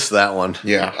happy I missed that one.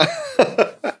 Yeah.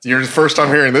 You're the first time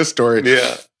hearing this story.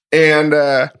 Yeah. And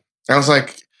I was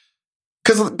like,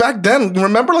 because back then,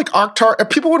 remember like Octar,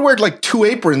 people would wear like 2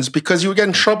 aprons because you would get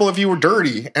in trouble if you were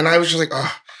dirty. And I was just like,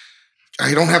 oh,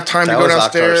 I don't have time That to go was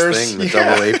downstairs. Aktar's thing, the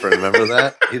double apron. Remember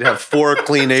that? He'd have 4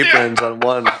 clean aprons on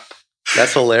one.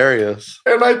 That's hilarious.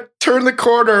 And I turn the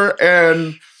corner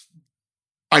and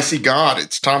I see God.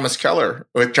 It's Thomas Keller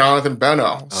with Jonathan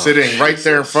Beno sitting right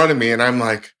there in front of me. And I'm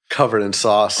like, covered in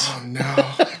sauce. oh no.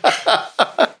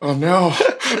 Oh no.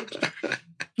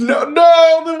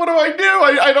 No, then what do I do?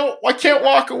 I can't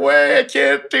walk away. I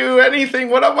can't do anything.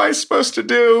 What am I supposed to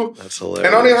do? That's hilarious.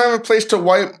 And I don't even have a place to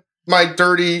wipe my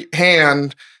dirty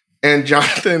hand. And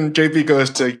Jonathan, JP goes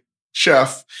to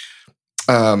Chef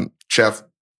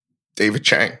David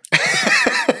Chang.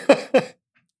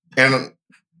 And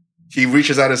he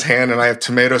reaches out his hand and I have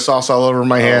tomato sauce all over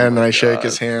my hand and I shake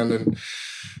his hand. And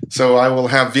so I will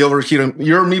have veal ricotta.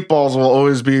 Your meatballs will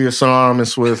always be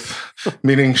synonymous with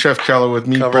meeting Chef Keller with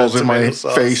meatballs in my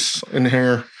face and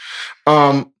hair.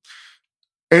 And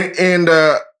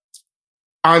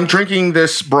I'm drinking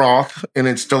this broth and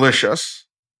it's delicious.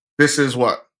 This is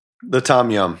what? The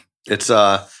tom yum.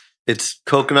 It's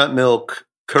coconut milk,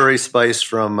 curry spice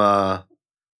from our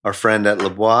friend at Le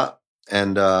Bois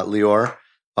and Lior,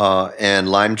 and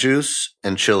lime juice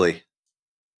and chili.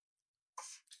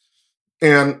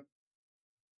 And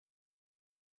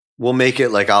we'll make it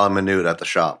like a la minute at the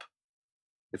shop.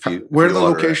 Where are the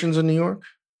locations in New York?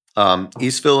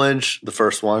 East Village, the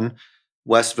first one,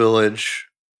 West Village,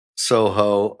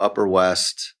 Soho, Upper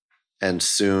West, and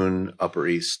soon Upper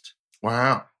East.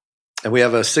 Wow. And we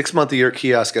have a 6-month-a-year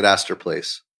kiosk at Astor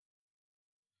Place.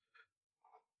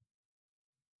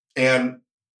 And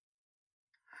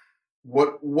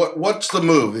what's the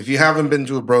move? If you haven't been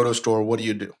to a Brodo store, what do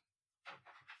you do?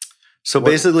 So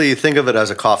basically, you think of it as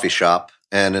a coffee shop,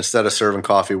 and instead of serving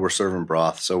coffee, we're serving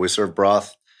broth. So we serve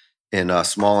broth in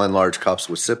small and large cups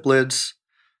with sip lids,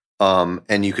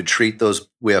 and you could treat those.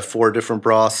 We have 4 different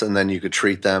broths, and then you could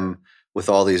treat them with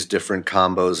all these different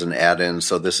combos and add-ins.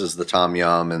 So this is the tom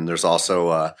yum, and there's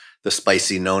also the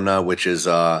spicy nona, which is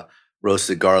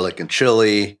roasted garlic and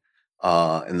chili,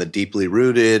 and the deeply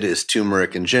rooted is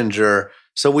turmeric and ginger.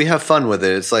 So we have fun with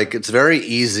it. It's very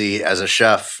easy as a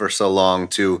chef for so long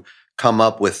to come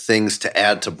up with things to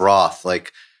add to broth.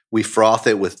 Like we froth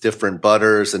it with different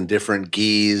butters and different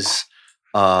ghees.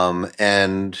 So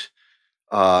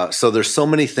there's so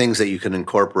many things that you can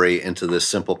incorporate into this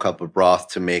simple cup of broth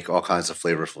to make all kinds of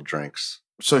flavorful drinks.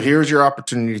 So here's your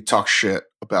opportunity to talk shit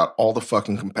about all the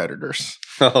fucking competitors.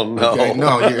 Oh, no. Okay?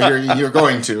 No, you're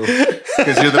going to.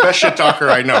 Because you're the best shit talker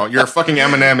I know. You're a fucking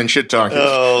Eminem and shit talking.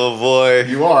 Oh, boy.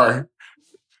 You are.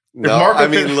 No,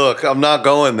 look, I'm not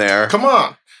going there. Come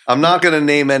on. I'm not going to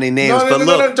name any names, No,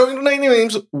 look. Don't name any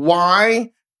names.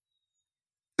 Why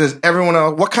does everyone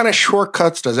else, what kind of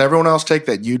shortcuts does everyone else take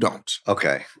that you don't?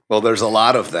 Okay. Well, there's a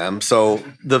lot of them. So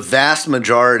the vast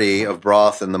majority of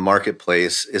broth in the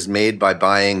marketplace is made by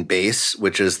buying base,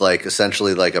 which is like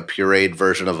essentially like a pureed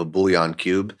version of a bouillon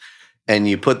cube. And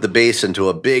you put the base into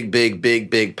a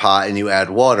big pot and you add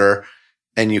water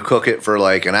and you cook it for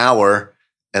like an hour.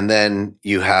 And then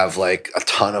you have like a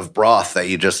ton of broth that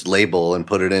you just label and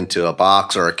put it into a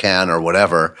box or a can or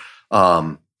whatever.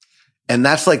 And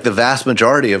that's like the vast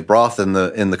majority of broth in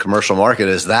the commercial market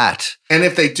is that. And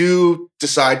if they do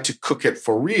decide to cook it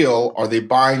for real, are they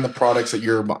buying the products that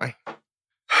you're buying?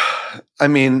 I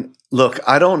mean, look,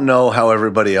 I don't know how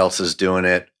everybody else is doing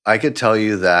it. I could tell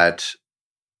you that,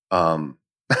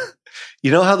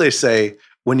 you know how they say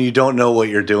when you don't know what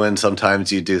you're doing,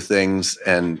 sometimes you do things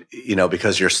and,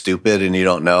 because you're stupid and you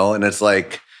don't know. And it's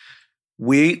like,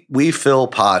 we fill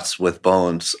pots with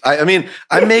bones. I mean,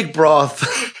 I make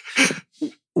broth.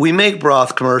 We make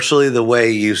broth commercially the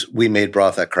way we made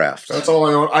broth at Kraft. That's all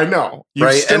I know. I know.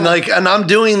 Right. And I'm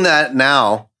doing that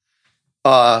now.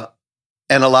 And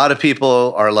a lot of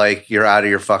people are like, you're out of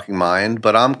your fucking mind.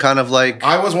 But I'm kind of like,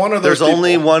 I was one of those.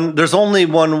 There's only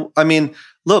one. I mean,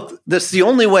 look, that's the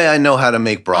only way I know how to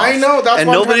make broth. I know. That's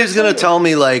and nobody's going to tell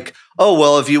me like, oh,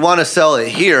 well, if you want to sell it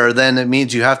here, then it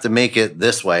means you have to make it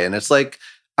this way. And it's like,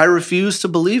 I refuse to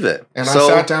believe it. And so I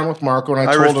sat down with Marco and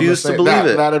I told him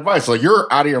that advice. Like, you're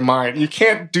out of your mind. You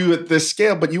can't do it this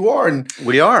scale, but you are. And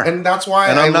we are. And that's why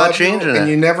I'm not changing it. And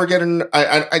you never get an.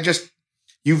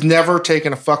 You've never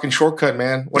taken a fucking shortcut,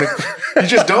 man. You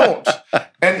just don't.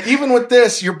 And even with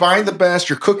this, you're buying the best.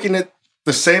 You're cooking it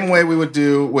the same way we would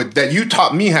do that you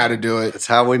taught me how to do it. It's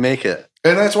how we make it.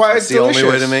 And that's why it's the delicious.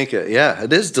 only way to make it. Yeah,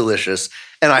 it is delicious.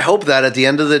 And I hope that at the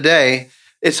end of the day,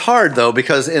 it's hard though,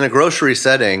 because in a grocery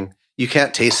setting, you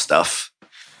can't taste stuff.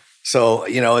 So,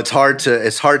 it's hard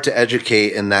to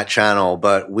educate in that channel,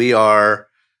 but we are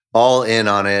all in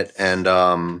on it. And,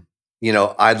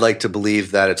 I'd like to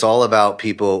believe that it's all about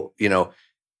people, you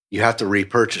have to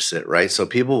repurchase it, right? So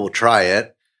people will try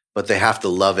it. but they have to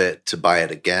love it to buy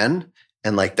it again.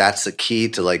 And like, that's the key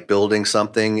to like building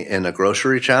something in a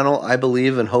grocery channel, I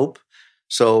believe and hope.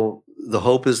 So the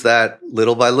hope is that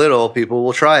little by little, people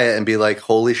will try it and be like,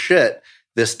 holy shit,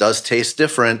 this does taste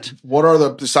different. What are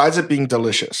besides it being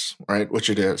delicious, right? Which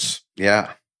it is.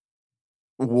 Yeah.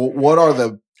 What are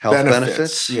the health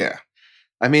benefits? Yeah.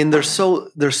 I mean, they're so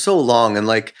long, and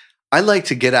like, I like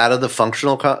to get out of the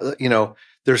functional,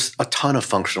 there's a ton of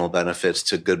functional benefits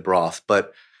to good broth,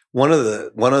 but one of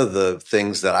the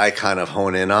things that I kind of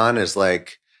hone in on is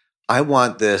like, I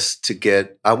want this to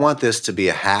be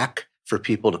a hack for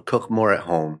people to cook more at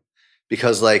home,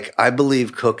 because like, I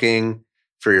believe cooking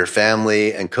for your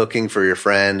family and cooking for your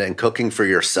friend and cooking for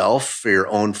yourself, for your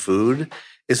own food,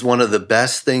 is one of the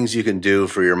best things you can do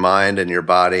for your mind and your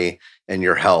body and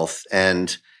your health.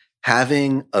 And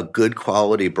having a good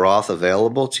quality broth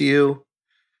available to you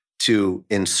to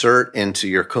insert into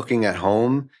your cooking at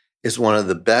home is one of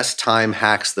the best time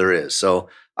hacks there is. So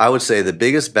I would say the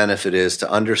biggest benefit is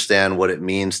to understand what it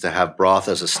means to have broth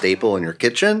as a staple in your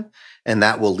kitchen. And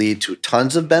that will lead to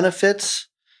tons of benefits,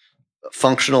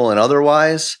 functional and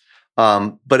otherwise.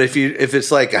 But if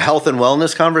it's like a health and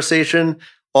wellness conversation,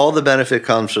 all the benefit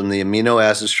comes from the amino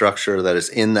acid structure that is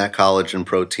in that collagen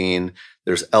protein.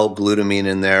 There's L-glutamine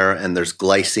in there, and there's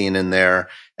glycine in there.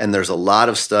 And there's a lot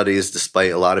of studies,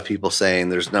 despite a lot of people saying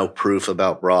there's no proof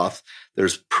about broth.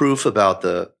 There's proof about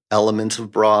the elements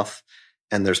of broth.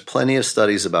 And there's plenty of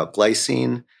studies about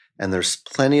glycine. And there's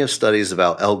plenty of studies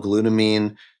about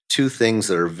L-glutamine, two things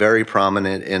that are very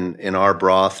prominent in our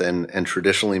broth and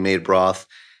traditionally made broth.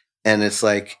 And it's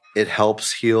like, it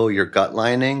helps heal your gut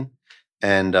lining.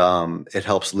 And it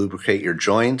helps lubricate your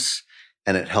joints,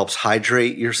 and it helps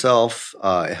hydrate yourself.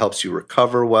 It helps you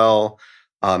recover well.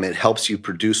 It helps you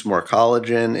produce more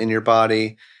collagen in your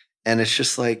body. And it's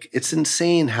just like, it's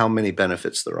insane how many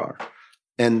benefits there are.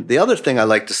 And the other thing I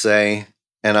like to say,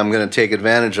 and I'm going to take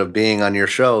advantage of being on your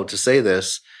show to say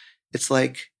this, it's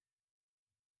like,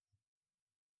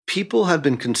 people have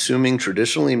been consuming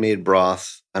traditionally made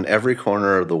broth on every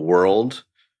corner of the world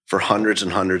for hundreds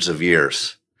and hundreds of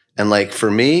years. And like, for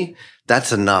me,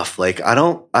 that's enough. Like, I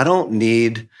don't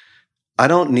need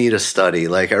a study.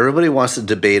 Like, everybody wants to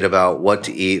debate about what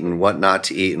to eat and what not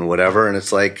to eat and whatever. And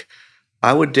it's like,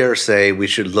 I would dare say we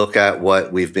should look at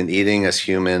what we've been eating as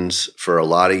humans for a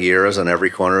lot of years on every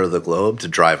corner of the globe to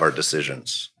drive our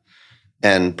decisions.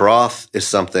 And broth is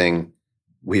something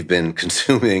we've been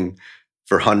consuming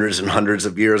for hundreds and hundreds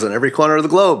of years on every corner of the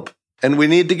globe. And we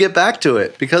need to get back to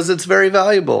it because it's very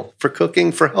valuable for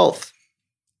cooking, for health.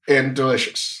 And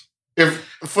delicious.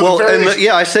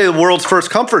 I say the world's first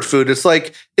comfort food. It's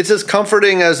like, it's as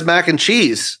comforting as mac and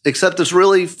cheese, except it's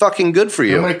really fucking good for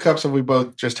you. How many cups have we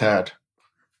both just had?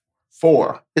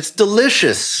 4. It's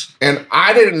delicious. And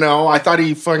I didn't know. I thought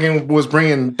he fucking was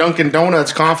bringing Dunkin'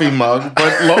 Donuts coffee mug,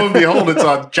 but lo and behold, it's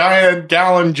a giant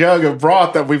gallon jug of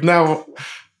broth that we've now.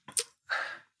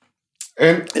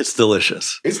 And it's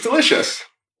delicious. It's delicious.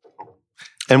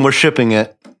 And we're shipping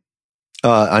it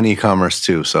on e-commerce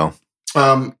too. So,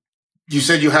 you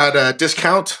said you had a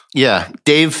discount? Yeah.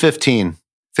 Dave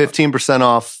 15%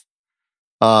 off,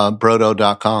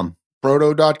 brodo.com.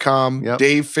 Brodo.com. Yep.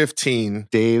 Dave 15.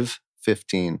 Dave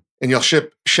 15. And you'll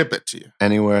ship it to you.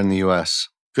 Anywhere in the US.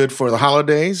 Good for the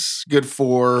holidays. Good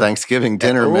for Thanksgiving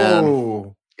dinner,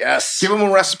 man. Yes. Give them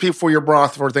a recipe for your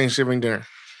broth for Thanksgiving dinner.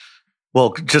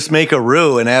 Well, just make a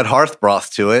roux and add hearth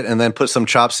broth to it, and then put some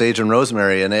chopped sage and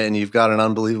rosemary in it, and you've got an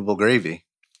unbelievable gravy.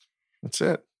 That's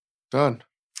it. Done.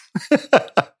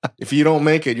 If you don't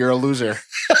make it, you're a loser.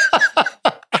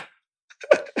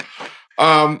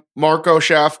 Marco,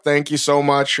 Chef, thank you so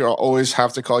much. I'll always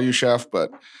have to call you Chef,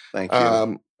 but thank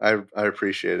you. I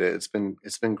appreciate it. It's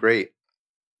been great.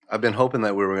 I've been hoping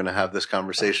that we were going to have this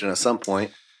conversation at some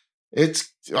point.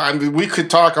 We could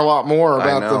talk a lot more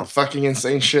about the fucking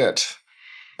insane shit.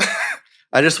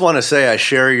 I just want to say I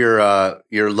share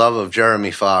your love of Jeremy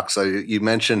Fox. You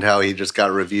mentioned how he just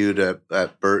got reviewed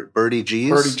at Birdie G's.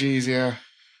 Birdie G's, yeah.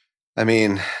 I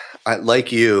mean, I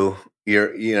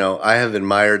have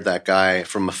admired that guy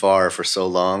from afar for so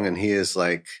long, and he is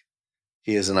an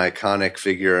iconic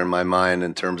figure in my mind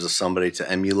in terms of somebody to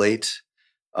emulate.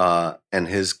 And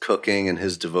his cooking and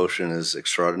his devotion is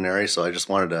extraordinary. So I just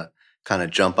wanted to kind of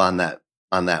jump on that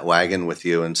wagon with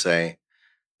you and say,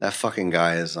 that fucking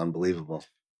guy is unbelievable.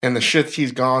 And the shit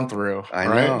he's gone through. I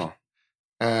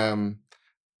know.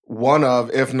 One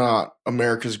of, if not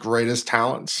America's greatest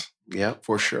talents. Yeah,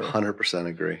 for sure. 100%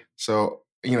 agree. So,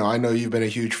 I know you've been a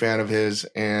huge fan of his,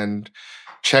 and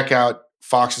check out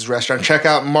Fox's restaurant. Check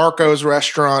out Marco's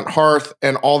restaurant, Hearth,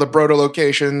 and all the Brodo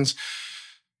locations.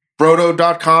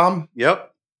 Brodo.com.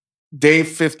 Yep. Dave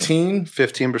 15.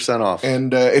 15% off.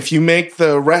 And if you make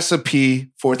the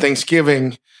recipe for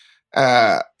Thanksgiving,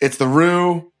 it's the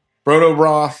roux, brodo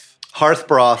broth, Hearth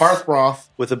broth.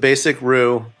 With a basic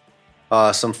roux,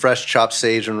 some fresh chopped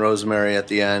sage and rosemary at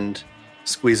the end.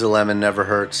 Squeeze a lemon, never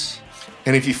hurts.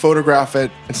 And if you photograph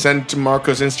it and send it to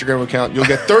Marco's Instagram account, you'll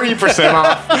get 30%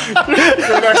 off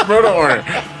your next brodo order.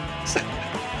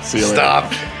 See you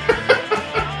Stop.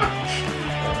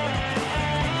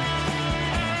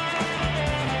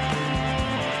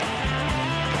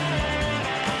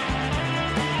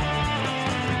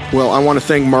 Well, I want to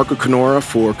thank Marco Canora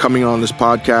for coming on this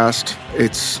podcast.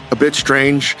 It's a bit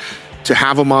strange to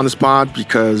have him on this pod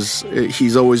because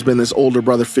he's always been this older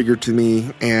brother figure to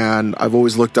me, and I've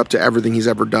always looked up to everything he's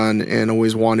ever done and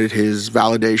always wanted his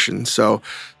validation. So,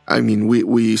 I mean,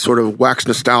 we sort of wax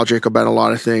nostalgic about a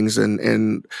lot of things,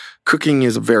 and cooking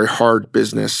is a very hard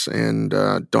business, and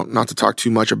not to talk too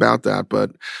much about that,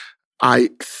 but I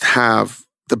have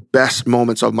the best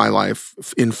moments of my life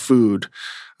in food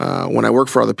when I work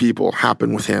for other people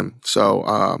happen with him. So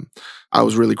I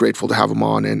was really grateful to have him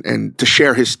on and to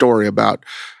share his story about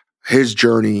his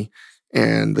journey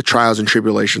and the trials and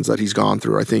tribulations that he's gone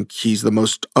through. I think he's one of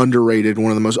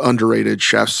the most underrated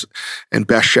chefs and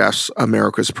best chefs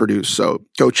America's produced. So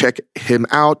go check him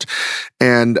out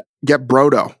and get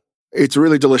brodo. It's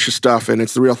really delicious stuff, and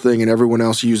it's the real thing, and everyone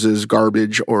else uses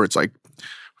garbage or it's like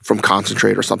from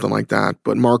concentrate or something like that.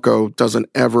 But Marco doesn't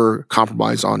ever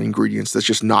compromise on ingredients. That's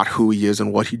just not who he is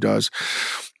and what he does.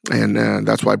 And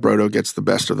that's why brodo gets the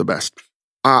best of the best.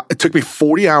 It took me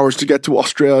 40 hours to get to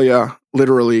Australia,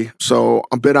 literally. So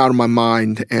I'm a bit out of my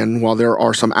mind. And while there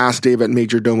are some Ask Dave at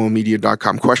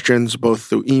majordomomedia.com questions, both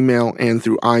through email and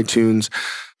through iTunes,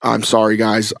 I'm sorry,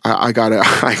 guys. I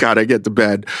gotta get to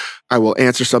bed. I will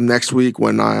answer some next week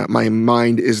when my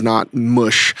mind is not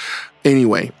mush.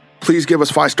 Anyway, please give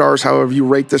us 5 stars however you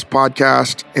rate this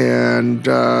podcast. And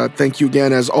thank you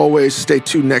again. As always, stay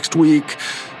tuned next week.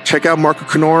 Check out Marco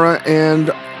Canora,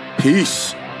 and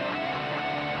peace.